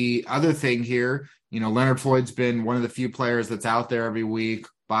 the other thing here, Leonard Floyd's been one of the few players that's out there every week.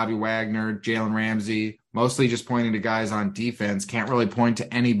 Bobby Wagner, Jalen Ramsey, mostly just pointing to guys on defense, can't really point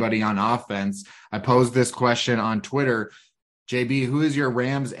to anybody on offense. I posed this question on Twitter. JB, who is your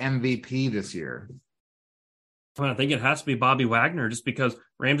Rams MVP this year? Well, I think it has to be Bobby Wagner, just because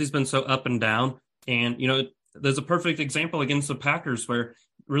Ramsey's been so up and down. And, there's a perfect example against the Packers where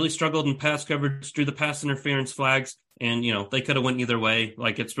really struggled in pass coverage, drew the pass interference flags, and, they could have went either way.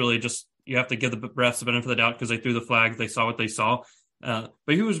 Like, it's really just, you have to give the refs the benefit of the doubt because they threw the flag. They saw what they saw. But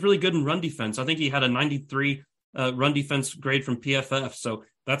he was really good in run defense. I think he had a 93 run defense grade from PFF. So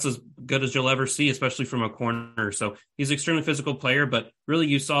that's as good as you'll ever see, especially from a corner. So he's an extremely physical player, but really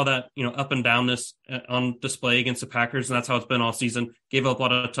you saw that, up and downness on display against the Packers. And that's how it's been all season. Gave up a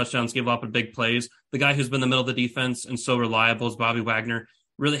lot of touchdowns, gave up big plays. The guy who's been in the middle of the defense and so reliable is Bobby Wagner.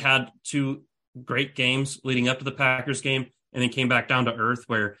 Really had two great games leading up to the Packers game, and then came back down to earth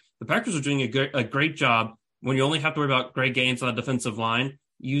where the Packers are doing a great job when you only have to worry about Greg Gaines on the defensive line,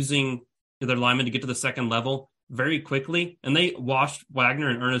 using their linemen to get to the second level very quickly. And they washed Wagner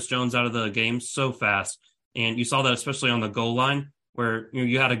and Ernest Jones out of the game so fast. And you saw that especially on the goal line where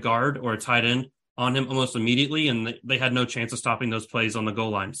you had a guard or a tight end on him almost immediately, and they had no chance of stopping those plays on the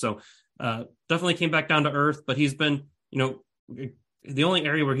goal line. So definitely came back down to earth, but he's been, the only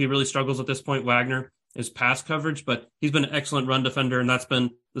area where he really struggles at this point, Wagner, is pass coverage, but he's been an excellent run defender, and that's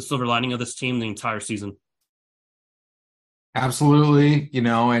been the silver lining of this team the entire season. Absolutely,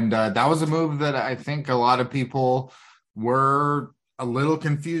 and that was a move that I think a lot of people were a little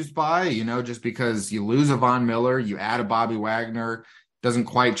confused by, just because you lose a Von Miller, you add a Bobby Wagner, doesn't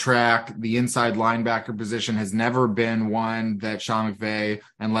quite track. The inside linebacker position has never been one that Sean McVay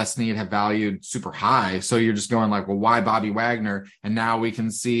and Les Snead have valued super high. So you're just going like, well, why Bobby Wagner? And now we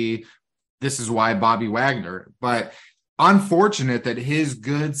can see this is why Bobby Wagner. But unfortunate that his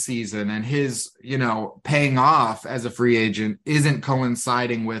good season and his, paying off as a free agent isn't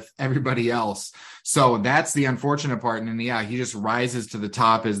coinciding with everybody else. So that's the unfortunate part. And he just rises to the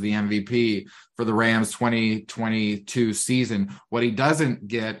top as the MVP for the Rams 2022 season. What he doesn't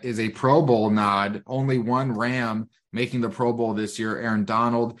get is a Pro Bowl nod. Only one Ram making the Pro Bowl this year. Aaron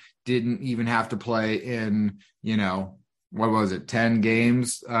Donald didn't even have to play in, 10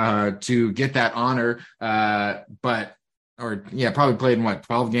 games to get that honor. Probably played in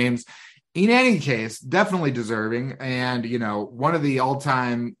 12 games. In any case, definitely deserving. And, one of the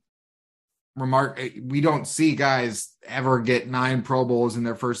all-time we don't see guys ever get 9 Pro Bowls in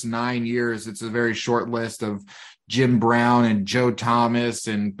their first 9 years. It's a very short list of Jim Brown and Joe Thomas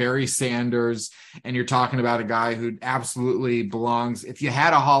and Barry Sanders. And you're talking about a guy who absolutely belongs. If you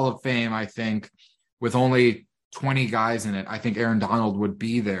had a Hall of Fame, I think with only 20 guys in it, I think Aaron Donald would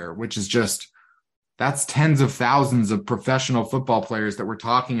be there, which is that's tens of thousands of professional football players that we're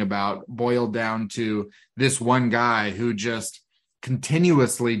talking about boiled down to this one guy who just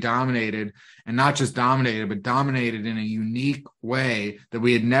continuously dominated, and not just dominated, but dominated in a unique way that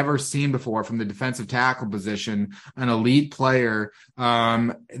we had never seen before from the defensive tackle position, an elite player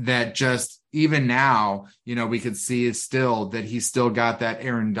that just even now, we could see still that he's still got that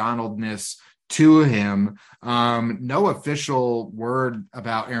Aaron Donaldness to him. No official word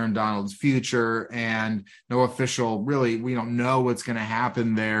about Aaron Donald's future, and no official, really, we don't know what's going to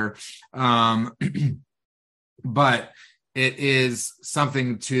happen there. But it is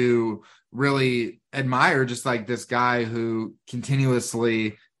something to really admire, just like this guy who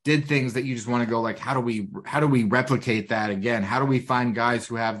continuously did things that you just want to go like, how do we replicate that again? How do we find guys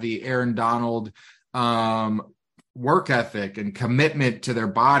who have the Aaron Donald work ethic and commitment to their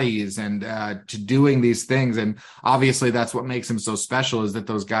bodies and to doing these things? And obviously that's what makes him so special, is that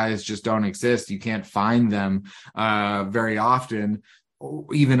those guys just don't exist. You can't find them very often.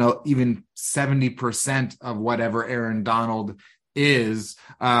 Even 70% of whatever Aaron Donald is.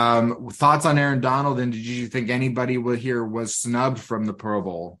 Thoughts on Aaron Donald, and did you think anybody here was snubbed from the Pro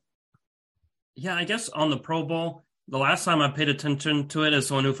Bowl? Yeah, I guess on the Pro Bowl, the last time I paid attention to it as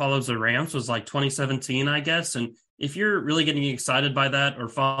someone who follows the Rams was like 2017, I guess. And if you're really getting excited by that or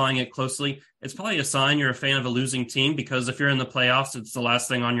following it closely, it's probably a sign you're a fan of a losing team, because if you're in the playoffs, it's the last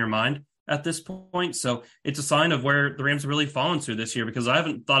thing on your mind at this point. So it's a sign of where the Rams have really fallen to this year, because I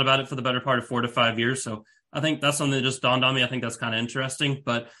haven't thought about it for the better part of 4 to 5 years. So I think that's something that just dawned on me. I think that's kind of interesting.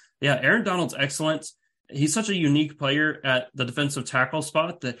 But yeah, Aaron Donald's excellent. He's such a unique player at the defensive tackle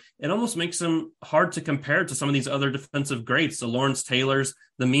spot that it almost makes him hard to compare to some of these other defensive greats, the Lawrence Taylors,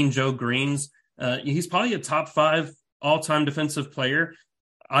 the Mean Joe Greens. He's probably a top 5 all-time defensive player.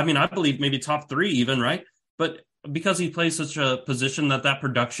 I mean, I believe maybe top 3 even, right? But because he plays such a position that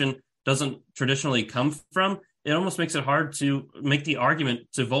production doesn't traditionally come from, it almost makes it hard to make the argument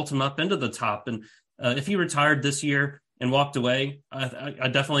to vault him up into the top. And if he retired this year and walked away, I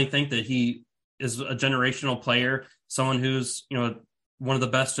definitely think that he is a generational player, someone who's, one of the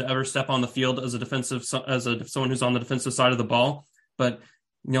best to ever step on the field as someone who's on the defensive side of the ball. But,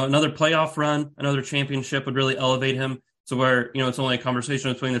 another playoff run, another championship would really elevate him to where, it's only a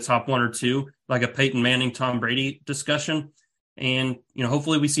conversation between the top 1 or 2, like a Peyton Manning, Tom Brady discussion. And,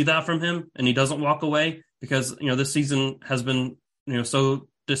 hopefully we see that from him and he doesn't walk away, because, this season has been, so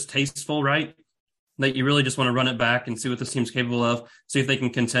distasteful, right? That you really just want to run it back and see what this team's capable of, see if they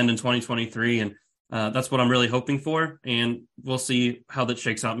can contend in 2023. And that's what I'm really hoping for. And we'll see how that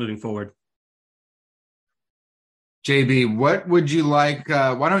shakes out moving forward. JB, what would you like?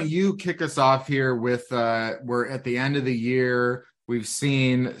 Why don't you kick us off here with, we're at the end of the year. We've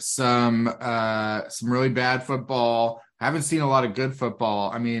seen some really bad football. I haven't seen a lot of good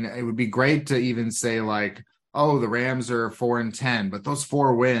football. I mean, it would be great to even say like, oh, the Rams are 4-10, but those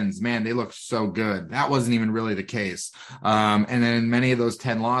 4 wins, man, they look so good. That wasn't even really the case. And then many of those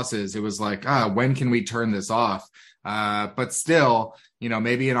 10 losses, it was like, when can we turn this off? But still,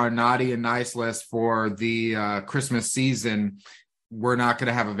 maybe in our naughty and nice list for the Christmas season, we're not going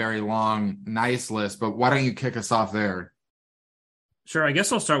to have a very long nice list, but why don't you kick us off there? Sure. I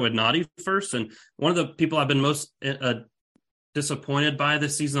guess I'll start with naughty first. And one of the people I've been most disappointed by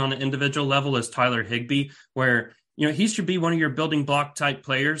this season on an individual level is Tyler Higbee, where, he should be one of your building block type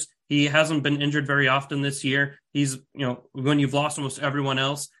players. He hasn't been injured very often this year. He's, when you've lost almost everyone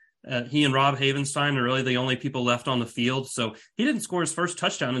else, he and Rob Havenstein are really the only people left on the field. So he didn't score his first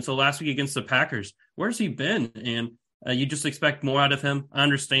touchdown until last week against the Packers. Where's he been? And you just expect more out of him. I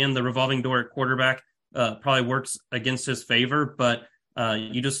understand the revolving door at quarterback probably works against his favor, but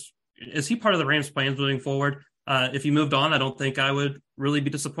is he part of the Rams' plans moving forward? If he moved on, I don't think I would really be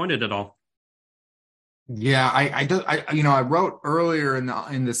disappointed at all. Yeah, I wrote earlier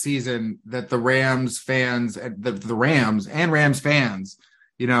in the season that the Rams fans, the Rams and Rams fans,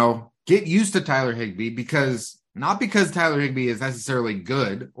 get used to Tyler Higbee, not because Tyler Higbee is necessarily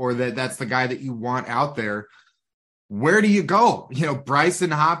good or that's the guy that you want out there. Where do you go?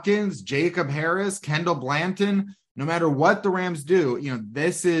 Bryson Hopkins, Jacob Harris, Kendall Blanton. No matter what the Rams do,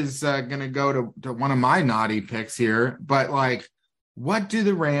 this is going to go to one of my naughty picks here. But what do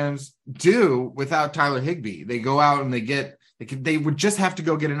the Rams do without Tyler Higbee? They go out and they would just have to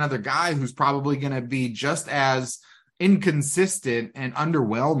go get another guy who's probably going to be just as inconsistent and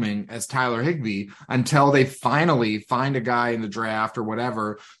underwhelming as Tyler Higbee until they finally find a guy in the draft or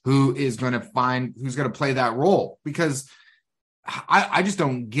whatever who's going to play that role. Because I just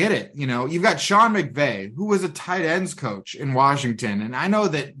don't get it. You've got Sean McVay, who was a tight ends coach in Washington. And I know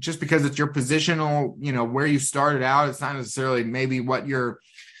that just because it's your positional, where you started out, it's not necessarily maybe what you're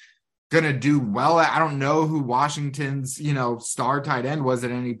going to do well at. I don't know who Washington's, star tight end was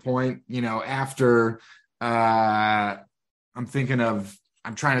at any point, after I'm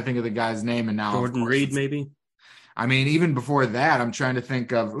trying to think of the guy's name. And now Jordan Reed, maybe. I mean, even before that, I'm trying to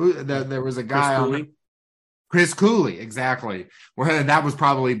think of there was a guy Chris Cooley, exactly. Where that was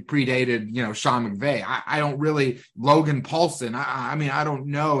probably predated, Sean McVay. I don't really Logan Paulson. I mean, I don't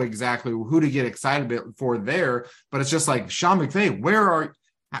know exactly who to get excited for there, but it's just like Sean McVay. Where are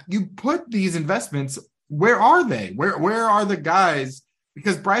you put these investments? Where are they? Where are the guys?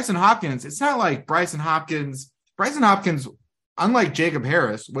 Because Bryson Hopkins, it's not like Bryson Hopkins, unlike Jacob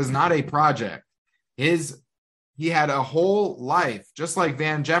Harris, was not a project. He had a whole life, just like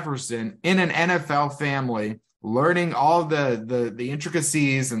Van Jefferson, in an NFL family, learning all the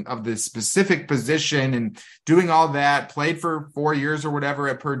intricacies of the specific position and doing all that, played for 4 years or whatever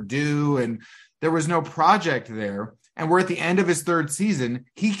at Purdue, and there was no project there. And we're at the end of his 3rd season.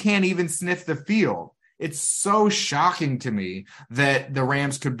 He can't even sniff the field. It's so shocking to me that the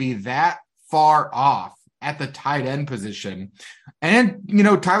Rams could be that far off at the tight end position. And,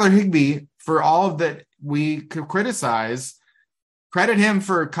 Tyler Higbee, for all of that we could criticize, credit him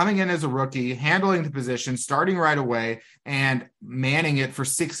for coming in as a rookie, handling the position, starting right away, and manning it for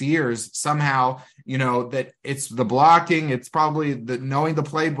 6 years. Somehow, that it's the blocking, it's probably the knowing the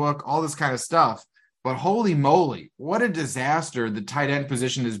playbook, all this kind of stuff. But holy moly, what a disaster the tight end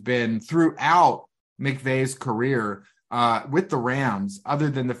position has been throughout McVay's career with the Rams, other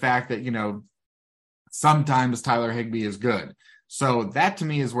than the fact that, sometimes Tyler Higbee is good. So that to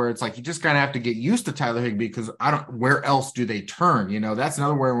me is where it's like, you just kind of have to get used to Tyler Higbee, because where else do they turn? That's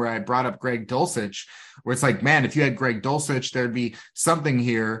another where I brought up Greg Dulcich, where it's like, man, if you had Greg Dulcich, there'd be something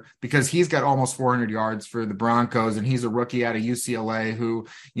here, because he's got almost 400 yards for the Broncos, and he's a rookie out of UCLA who,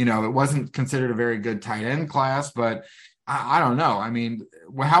 it wasn't considered a very good tight end class, but I don't know. I mean,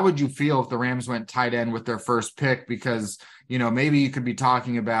 how would you feel if the Rams went tight end with their first pick? Because, maybe you could be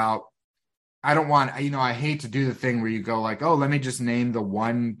talking about, I hate to do the thing where you go like, oh, let me just name the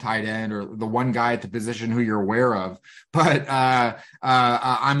one tight end or the one guy at the position who you're aware of. But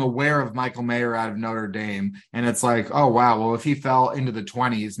I'm aware of Michael Mayer out of Notre Dame. And it's like, oh, wow, well, if he fell into the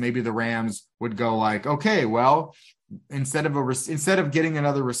 20s, maybe the Rams would go like, okay, well, instead of getting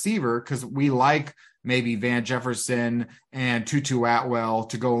another receiver, because we like maybe Van Jefferson and Tutu Atwell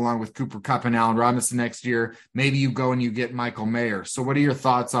to go along with Cooper Kupp and Allen Robinson next year, maybe you go and you get Michael Mayer. So what are your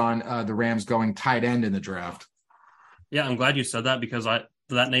thoughts on the Rams going tight end in the draft? Yeah, I'm glad you said that, because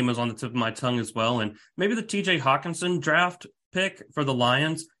that name was on the tip of my tongue as well. And maybe the TJ Hawkinson draft pick for the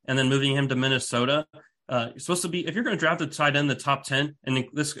Lions and then moving him to Minnesota. It's supposed to be, if you're going to draft a tight end in the top 10, and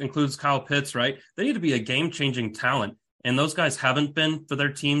this includes Kyle Pitts, right? They need to be a game-changing talent. And those guys haven't been for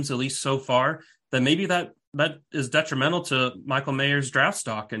their teams, at least so far. Then maybe that is detrimental to Michael Mayer's draft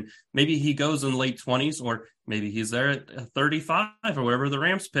stock. And maybe he goes in late 20s, or maybe he's there at 35 or whatever the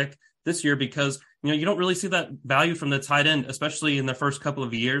Rams pick this year, because, you don't really see that value from the tight end, especially in the first couple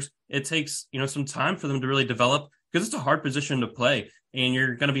of years. It takes, some time for them to really develop, because it's a hard position to play, and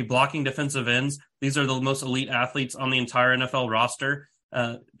you're going to be blocking defensive ends. These are the most elite athletes on the entire NFL roster.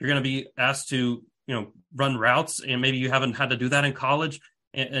 You're going to be asked to, run routes, and maybe you haven't had to do that in college.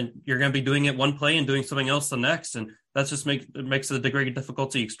 And you're going to be doing it one play and doing something else the next. And that's just makes the degree of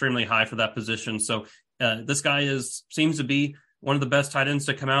difficulty extremely high for that position. So this guy seems to be one of the best tight ends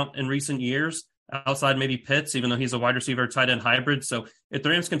to come out in recent years, outside maybe Pitts, even though he's a wide receiver tight end hybrid. So if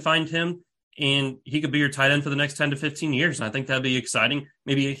the Rams can find him, and he could be your tight end for the next 10 to 15 years, and I think that'd be exciting.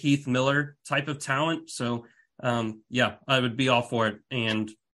 Maybe a Heath Miller type of talent. So I would be all for it. And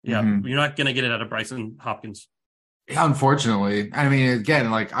you're not going to get it out of Brycen Hopkins. Unfortunately. I mean, again,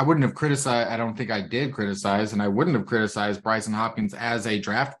 like, I wouldn't have criticized, I don't think I did criticize, and I wouldn't have criticized Brycen Hopkins as a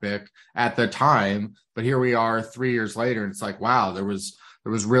draft pick at the time. But here we are 3 years later, and it's like, wow, there was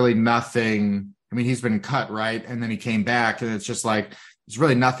really nothing. I mean, he's been cut, right? And then he came back, and it's just like, there's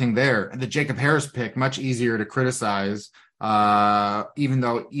really nothing there. And the Jacob Harris pick, much easier to criticize, even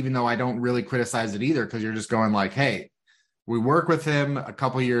though I don't really criticize it either, because you're just going like, hey, we work with him a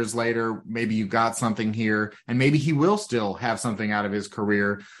couple years later. Maybe you got something here, and maybe he will still have something out of his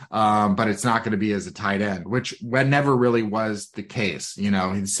career, but it's not going to be as a tight end, which never really was the case.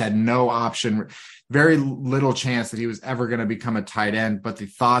 He said no option, very little chance that he was ever going to become a tight end. But the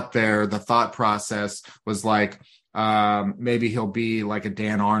thought process was like, maybe he'll be like a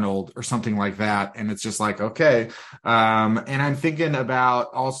Dan Arnold or something like that. And it's just like, okay. And I'm thinking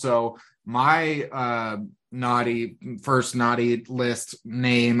about also my naughty list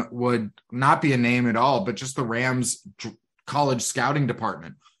name would not be a name at all, but just the Rams college scouting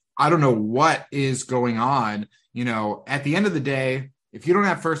department. I don't know what is going on. At the end of the day, if you don't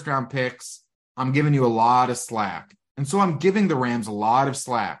have first round picks, I'm giving you a lot of slack. And so I'm giving the Rams a lot of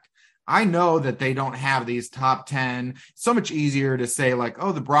slack. I know that they don't have these top 10. It's so much easier to say like,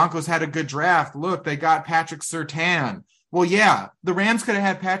 oh, the Broncos had a good draft. Look, they got Patrick Surtain. Well, yeah, the Rams could have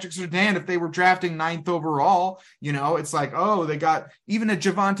had Patrick Surtain if they were drafting 9th overall. It's like, oh, they got even a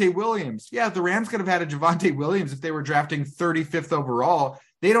Javonte Williams. Yeah, the Rams could have had a Javonte Williams if they were drafting 35th overall.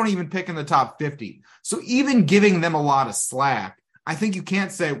 They don't even pick in the top 50. So even giving them a lot of slack, I think you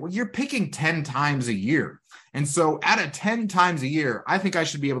can't say, well, you're picking 10 times a year. And so out of 10 times a year, I think I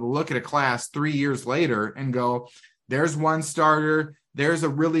should be able to look at a class 3 years later and go, there's one starter, there's a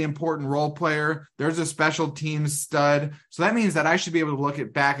really important role player, there's a special teams stud. So that means that I should be able to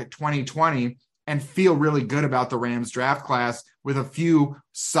look back at 2020 and feel really good about the Rams draft class with a few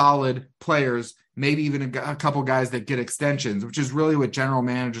solid players, maybe even a couple guys that get extensions, which is really what general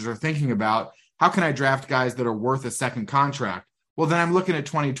managers are thinking about. How can I draft guys that are worth a second contract? Well, then I'm looking at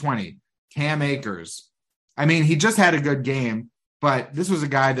 2020, Cam Akers. I mean, he just had a good game, but this was a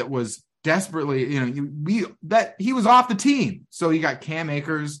guy that was desperately, he was off the team. So you got Cam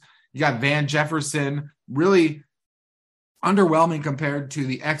Akers, you got Van Jefferson, really underwhelming compared to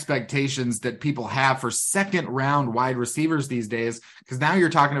the expectations that people have for second round wide receivers these days. Because now you're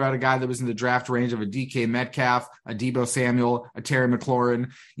talking about a guy that was in the draft range of a DK Metcalf, a Deebo Samuel, a Terry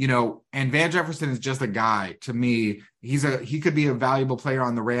McLaurin, and Van Jefferson is just a guy to me. He could be a valuable player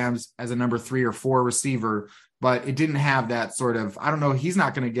on the Rams as a number 3 or 4 receiver, but it didn't have that sort of, I don't know, he's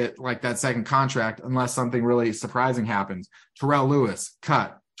not going to get like that second contract unless something really surprising happens. Terrell Lewis,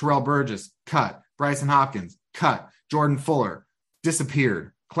 cut. Terrell Burgess, cut. Bryson Hopkins, cut. Jordan Fuller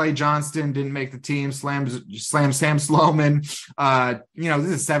disappeared. Clay Johnston didn't make the team. Slam Sam Sloman. This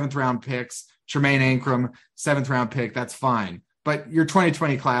is 7th round picks. Tremaine Ankrum, 7th round pick. That's fine. But your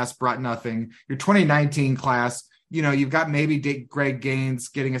 2020 class brought nothing. Your 2019 class, you've got maybe Greg Gaines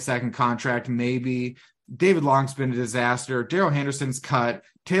getting a second contract. Maybe David Long's been a disaster. Darrell Henderson's cut.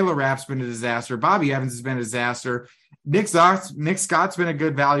 Taylor Rapp's been a disaster. Bobby Evans has been a disaster. Nick Scott's been a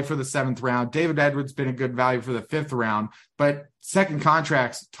good value for the 7th round. David Edwards been a good value for the 5th round, but second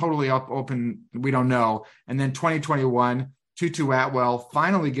contracts totally open. We don't know. And then 2021, Tutu Atwell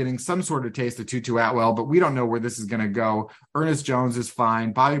finally getting some sort of taste of Tutu Atwell, but we don't know where this is going to go. Ernest Jones is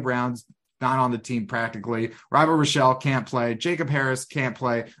fine. Bobby Brown's not on the team practically. Robert Rochelle can't play. Jacob Harris can't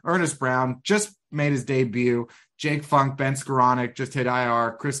play. Ernest Brown just made his debut. Jake Funk, Ben Skoranek just hit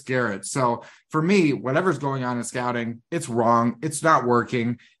IR, Chris Garrett. So for me, whatever's going on in scouting, it's wrong. It's not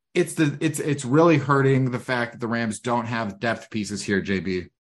working. It's really hurting the fact that the Rams don't have depth pieces here, JB.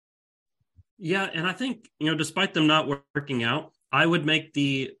 Yeah, and I think, despite them not working out, I would make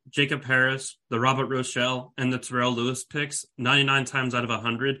the Jacob Harris, the Robert Rochelle, and the Terrell Lewis picks 99 times out of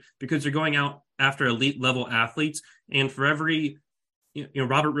 100 because you're going out after elite level athletes. And for every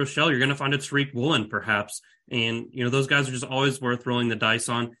Robert Rochelle, you're going to find a Tariq Woolen perhaps. And, those guys are just always worth rolling the dice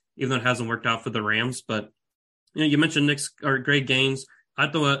on, even though it hasn't worked out for the Rams. But, you mentioned Greg Gaines. I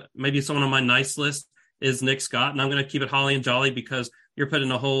thought maybe someone on my nice list is Nick Scott, and I'm going to keep it holly and jolly because you're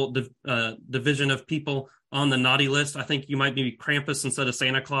putting a whole division of people on the naughty list. I think you might be Krampus instead of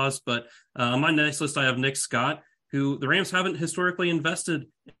Santa Claus, but on my nice list, I have Nick Scott, who the Rams haven't historically invested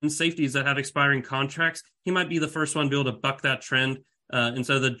in safeties that have expiring contracts. He might be the first one to be able to buck that trend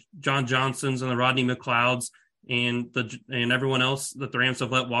instead of the John Johnsons and the Rodney McLeods and everyone else that the Rams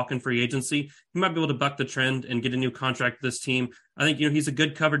have let walk in free agency. He might be able to buck the trend and get a new contract with this team. I think, he's a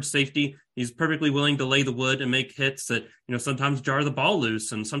good coverage safety. He's perfectly willing to lay the wood and make hits that, sometimes jar the ball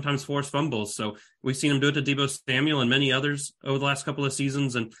loose and sometimes force fumbles. So we've seen him do it to Deebo Samuel and many others over the last couple of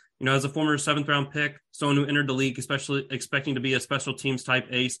seasons. And, as a former 7th round pick, someone who entered the league, especially expecting to be a special teams type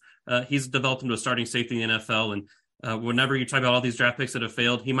ace, he's developed into a starting safety in the NFL. And whenever you talk about all these draft picks that have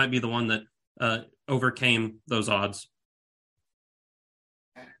failed, he might be the one that overcame those odds.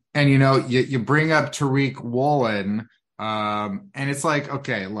 And, you bring up Tariq Woolen, and it's like,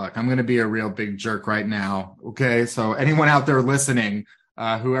 okay, look, I'm going to be a real big jerk right now. Okay. So anyone out there listening,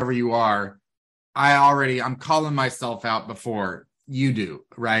 whoever you are, I'm calling myself out before you do.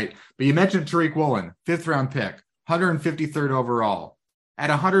 Right. But you mentioned Tariq Woolen, 5th round pick, 153rd overall. At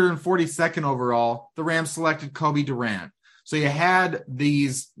 142nd overall, the Rams selected Kobe Durant. So you had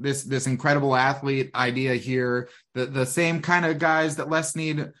this incredible athlete idea here, the same kind of guys that Les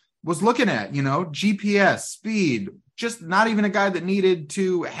Snead was looking at, GPS, speed, just not even a guy that needed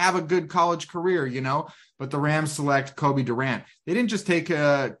to have a good college career, but the Rams select Kobe Durant. They didn't just take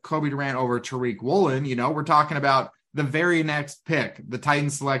Kobe Durant over Tariq Woolen. We're talking about the very next pick. The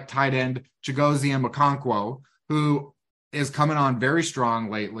Titans select tight end Chigoziem Okonkwo, who is coming on very strong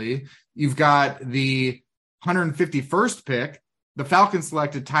lately. You've got the 151st pick. The Falcons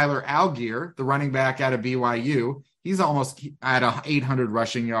selected Tyler Algier, the running back out of BYU. He's almost at 800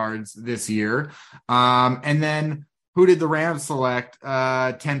 rushing yards this year. And then who did the Rams select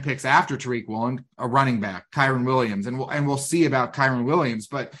 10 picks after Tariq Woolen? A running back, Kyron Williams. And we'll see about Kyron Williams.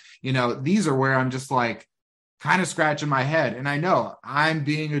 But, these are where I'm just like kind of scratching my head. And I know I'm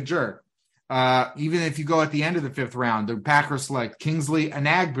being a jerk. Even if you go at the end of the 5th round, the Packers select Kingsley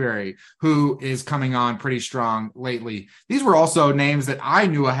Enagbare, who is coming on pretty strong lately. These were also names that I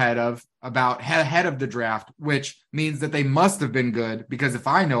knew ahead of the draft, which means that they must have been good because if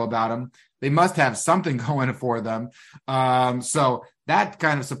I know about them, they must have something going for them. So that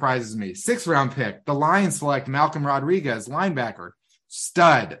kind of surprises me. 6th round pick, the Lions select Malcolm Rodriguez, linebacker,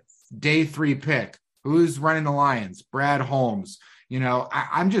 stud, day 3 pick. Who's running the Lions? Brad Holmes.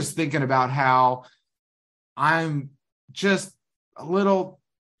 I'm just thinking about how I'm just a little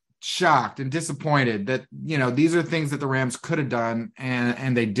shocked and disappointed that, these are things that the Rams could have done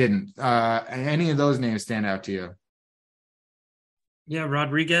and they didn't. Any of those names stand out to you? Yeah,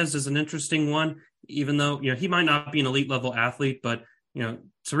 Rodriguez is an interesting one, even though, he might not be an elite level athlete, but,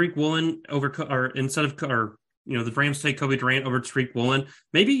 Tariq Woolen the Rams take Cobie Durant over Tariq Woolen,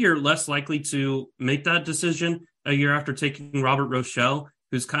 maybe you're less likely to make that decision a year after taking Robert Rochelle,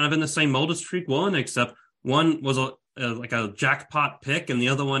 who's kind of in the same mold as Tariq Woolen, except one was like a jackpot pick and the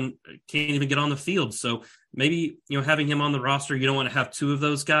other one can't even get on the field. So maybe, having him on the roster, you don't want to have two of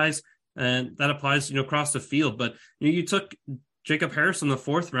those guys. And that applies, across the field. But you took Jacob Harris in the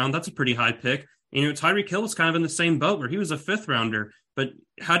 4th round. That's a pretty high pick. And Tyreek Hill was kind of in the same boat where he was a 5th rounder. But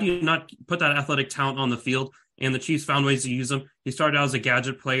how do you not put that athletic talent on the field? And the Chiefs found ways to use him. He started out as a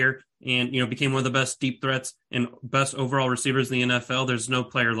gadget player and, became one of the best deep threats and best overall receivers in the NFL. There's no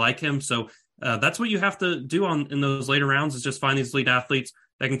player like him. So that's what you have to do in those later rounds, is just find these elite athletes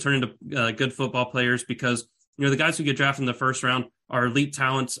that can turn into good football players, because the guys who get drafted in the 1st round are elite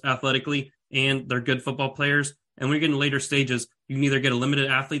talents athletically, and they're good football players. And when you get in later stages, you can either get a limited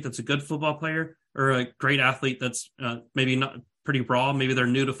athlete that's a good football player, or a great athlete that's maybe not pretty raw. Maybe they're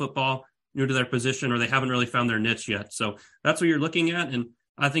new to football, new to their position, or they haven't really found their niche yet. So that's what you're looking at. And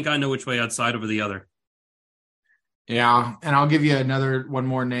I think I know which way I'd side over the other. Yeah. And I'll give you one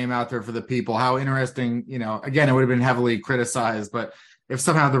more name out there for the people. How interesting, again, it would have been heavily criticized, but if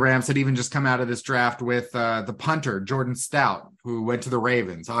somehow the Rams had even just come out of this draft with the punter, Jordan Stout, who went to the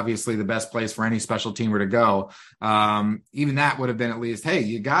Ravens, obviously the best place for any special teamer to go. Even that would have been at least, hey,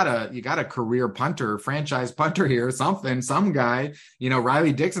 you got a career punter, franchise punter here, some guy.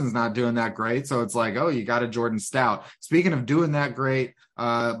 Riley Dixon's not doing that great. So it's like, oh, you got a Jordan Stout. Speaking of doing that great,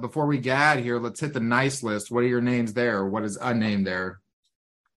 before we get out of here, let's hit the nice list. What are your names there? What is unnamed there?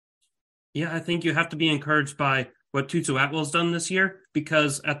 Yeah, I think you have to be encouraged by what Tutu Atwell's done this year,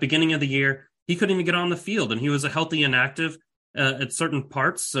 because at the beginning of the year, he couldn't even get on the field, and he was a healthy inactive at certain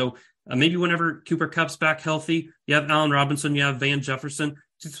parts. So maybe whenever Cooper Kupp's back healthy, you have Allen Robinson, you have Van Jefferson.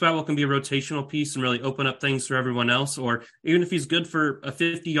 Tutu Atwell can be a rotational piece and really open up things for everyone else. Or even if he's good for a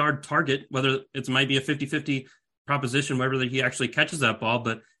 50-yard target, whether it might be a 50-50 proposition, whether he actually catches that ball,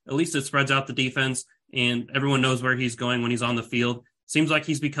 but at least it spreads out the defense and everyone knows where he's going when he's on the field. Seems like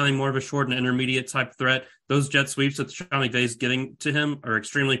he's becoming more of a short and intermediate type threat. Those jet sweeps that Sean McVay is getting to him are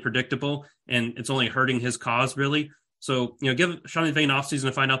extremely predictable, and it's only hurting his cause, really. So, give Sean McVay an offseason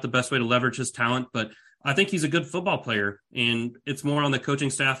to find out the best way to leverage his talent. But I think he's a good football player, and it's more on the coaching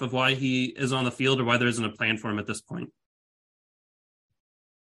staff of why he is on the field or why there isn't a plan for him at this point.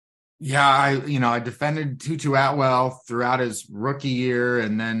 Yeah, I defended Tutu Atwell throughout his rookie year,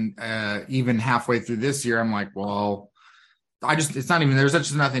 and then even halfway through this year, I'm like, well, it's not even, there's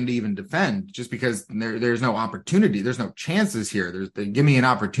just nothing to even defend, just because there's no opportunity. There's no chances here. They give me an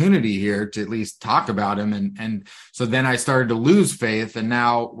opportunity here to at least talk about him. And so then I started to lose faith, and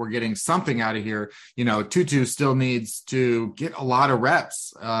now we're getting something out of here. Tutu still needs to get a lot of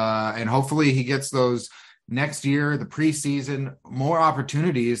reps, and hopefully he gets those next year, the preseason, more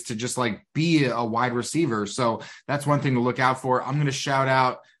opportunities to just be a wide receiver. So that's one thing to look out for. I'm going to shout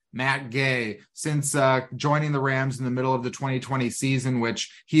out Matt Gay, since joining the Rams in the middle of the 2020 season, which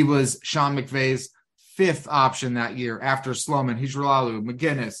he was Sean McVay's 5th option that year after Sloman, Hijrulalu,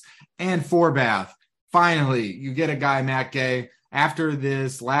 McGinnis, and Forbath. Finally, you get a guy, Matt Gay, after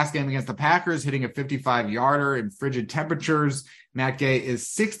this last game against the Packers, hitting a 55-yarder in frigid temperatures. Matt Gay is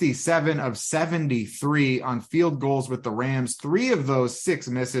 67 of 73 on field goals with the Rams. 3 of those 6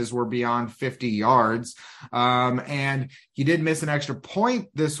 misses were beyond 50 yards. And he did miss an extra point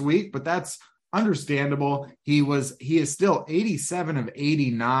this week, but that's understandable. He is still 87 of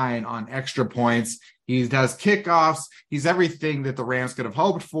 89 on extra points. He does kickoffs. He's everything that the Rams could have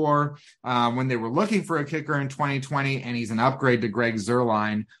hoped for when they were looking for a kicker in 2020, and he's an upgrade to Greg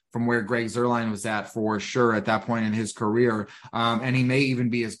Zuerlein from where Greg Zuerlein was at for sure at that point in his career. And he may even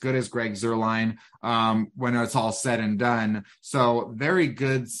be as good as Greg Zuerlein when it's all said and done. So very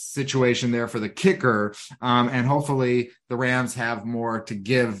good situation there for the kicker. And hopefully the Rams have more to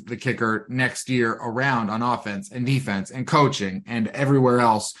give the kicker next year around on offense and defense and coaching and everywhere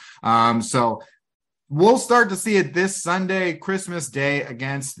else. So we'll start to see it this Sunday, Christmas Day,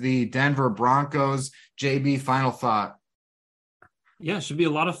 against the Denver Broncos. JB, final thought. Yeah, it should be a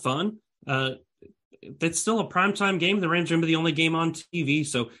lot of fun. It's still a primetime game. The Rams are going to be the only game on TV,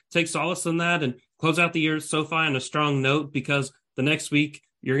 so take solace in that and close out the year at SoFi on a strong note, because the next week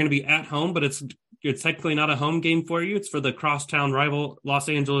you're going to be at home, but it's technically not a home game for you. It's for the crosstown rival Los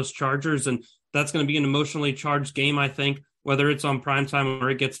Angeles Chargers, and that's going to be an emotionally charged game, I think, whether it's on primetime or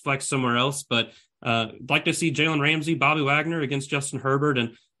it gets flexed somewhere else. But I'd like to see Jalen Ramsey, Bobby Wagner against Justin Herbert,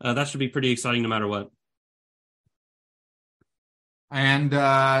 and that should be pretty exciting no matter what. And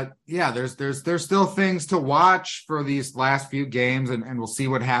there's still things to watch for these last few games, and we'll see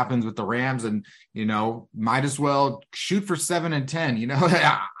what happens with the Rams. And might as well shoot for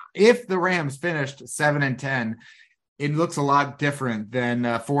 7-10. if the Rams finished 7-10, it looks a lot different than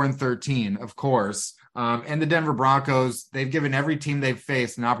 4-13, of course. And the Denver Broncos, they've given every team they've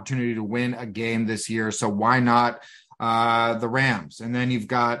faced an opportunity to win a game this year. So why not the Rams? And then you've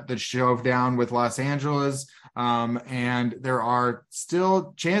got the showdown with Los Angeles. And there are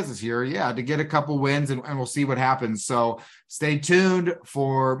still chances here, to get a couple wins, and we'll see what happens. So stay tuned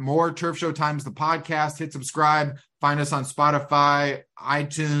for more Turf Show Times, the podcast. Hit subscribe, find us on Spotify,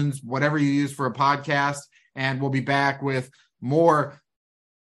 iTunes, whatever you use for a podcast. And we'll be back with more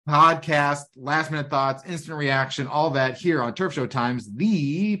podcast, last minute thoughts, instant reaction, all that here on Turf Show Times,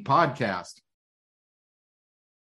 the podcast.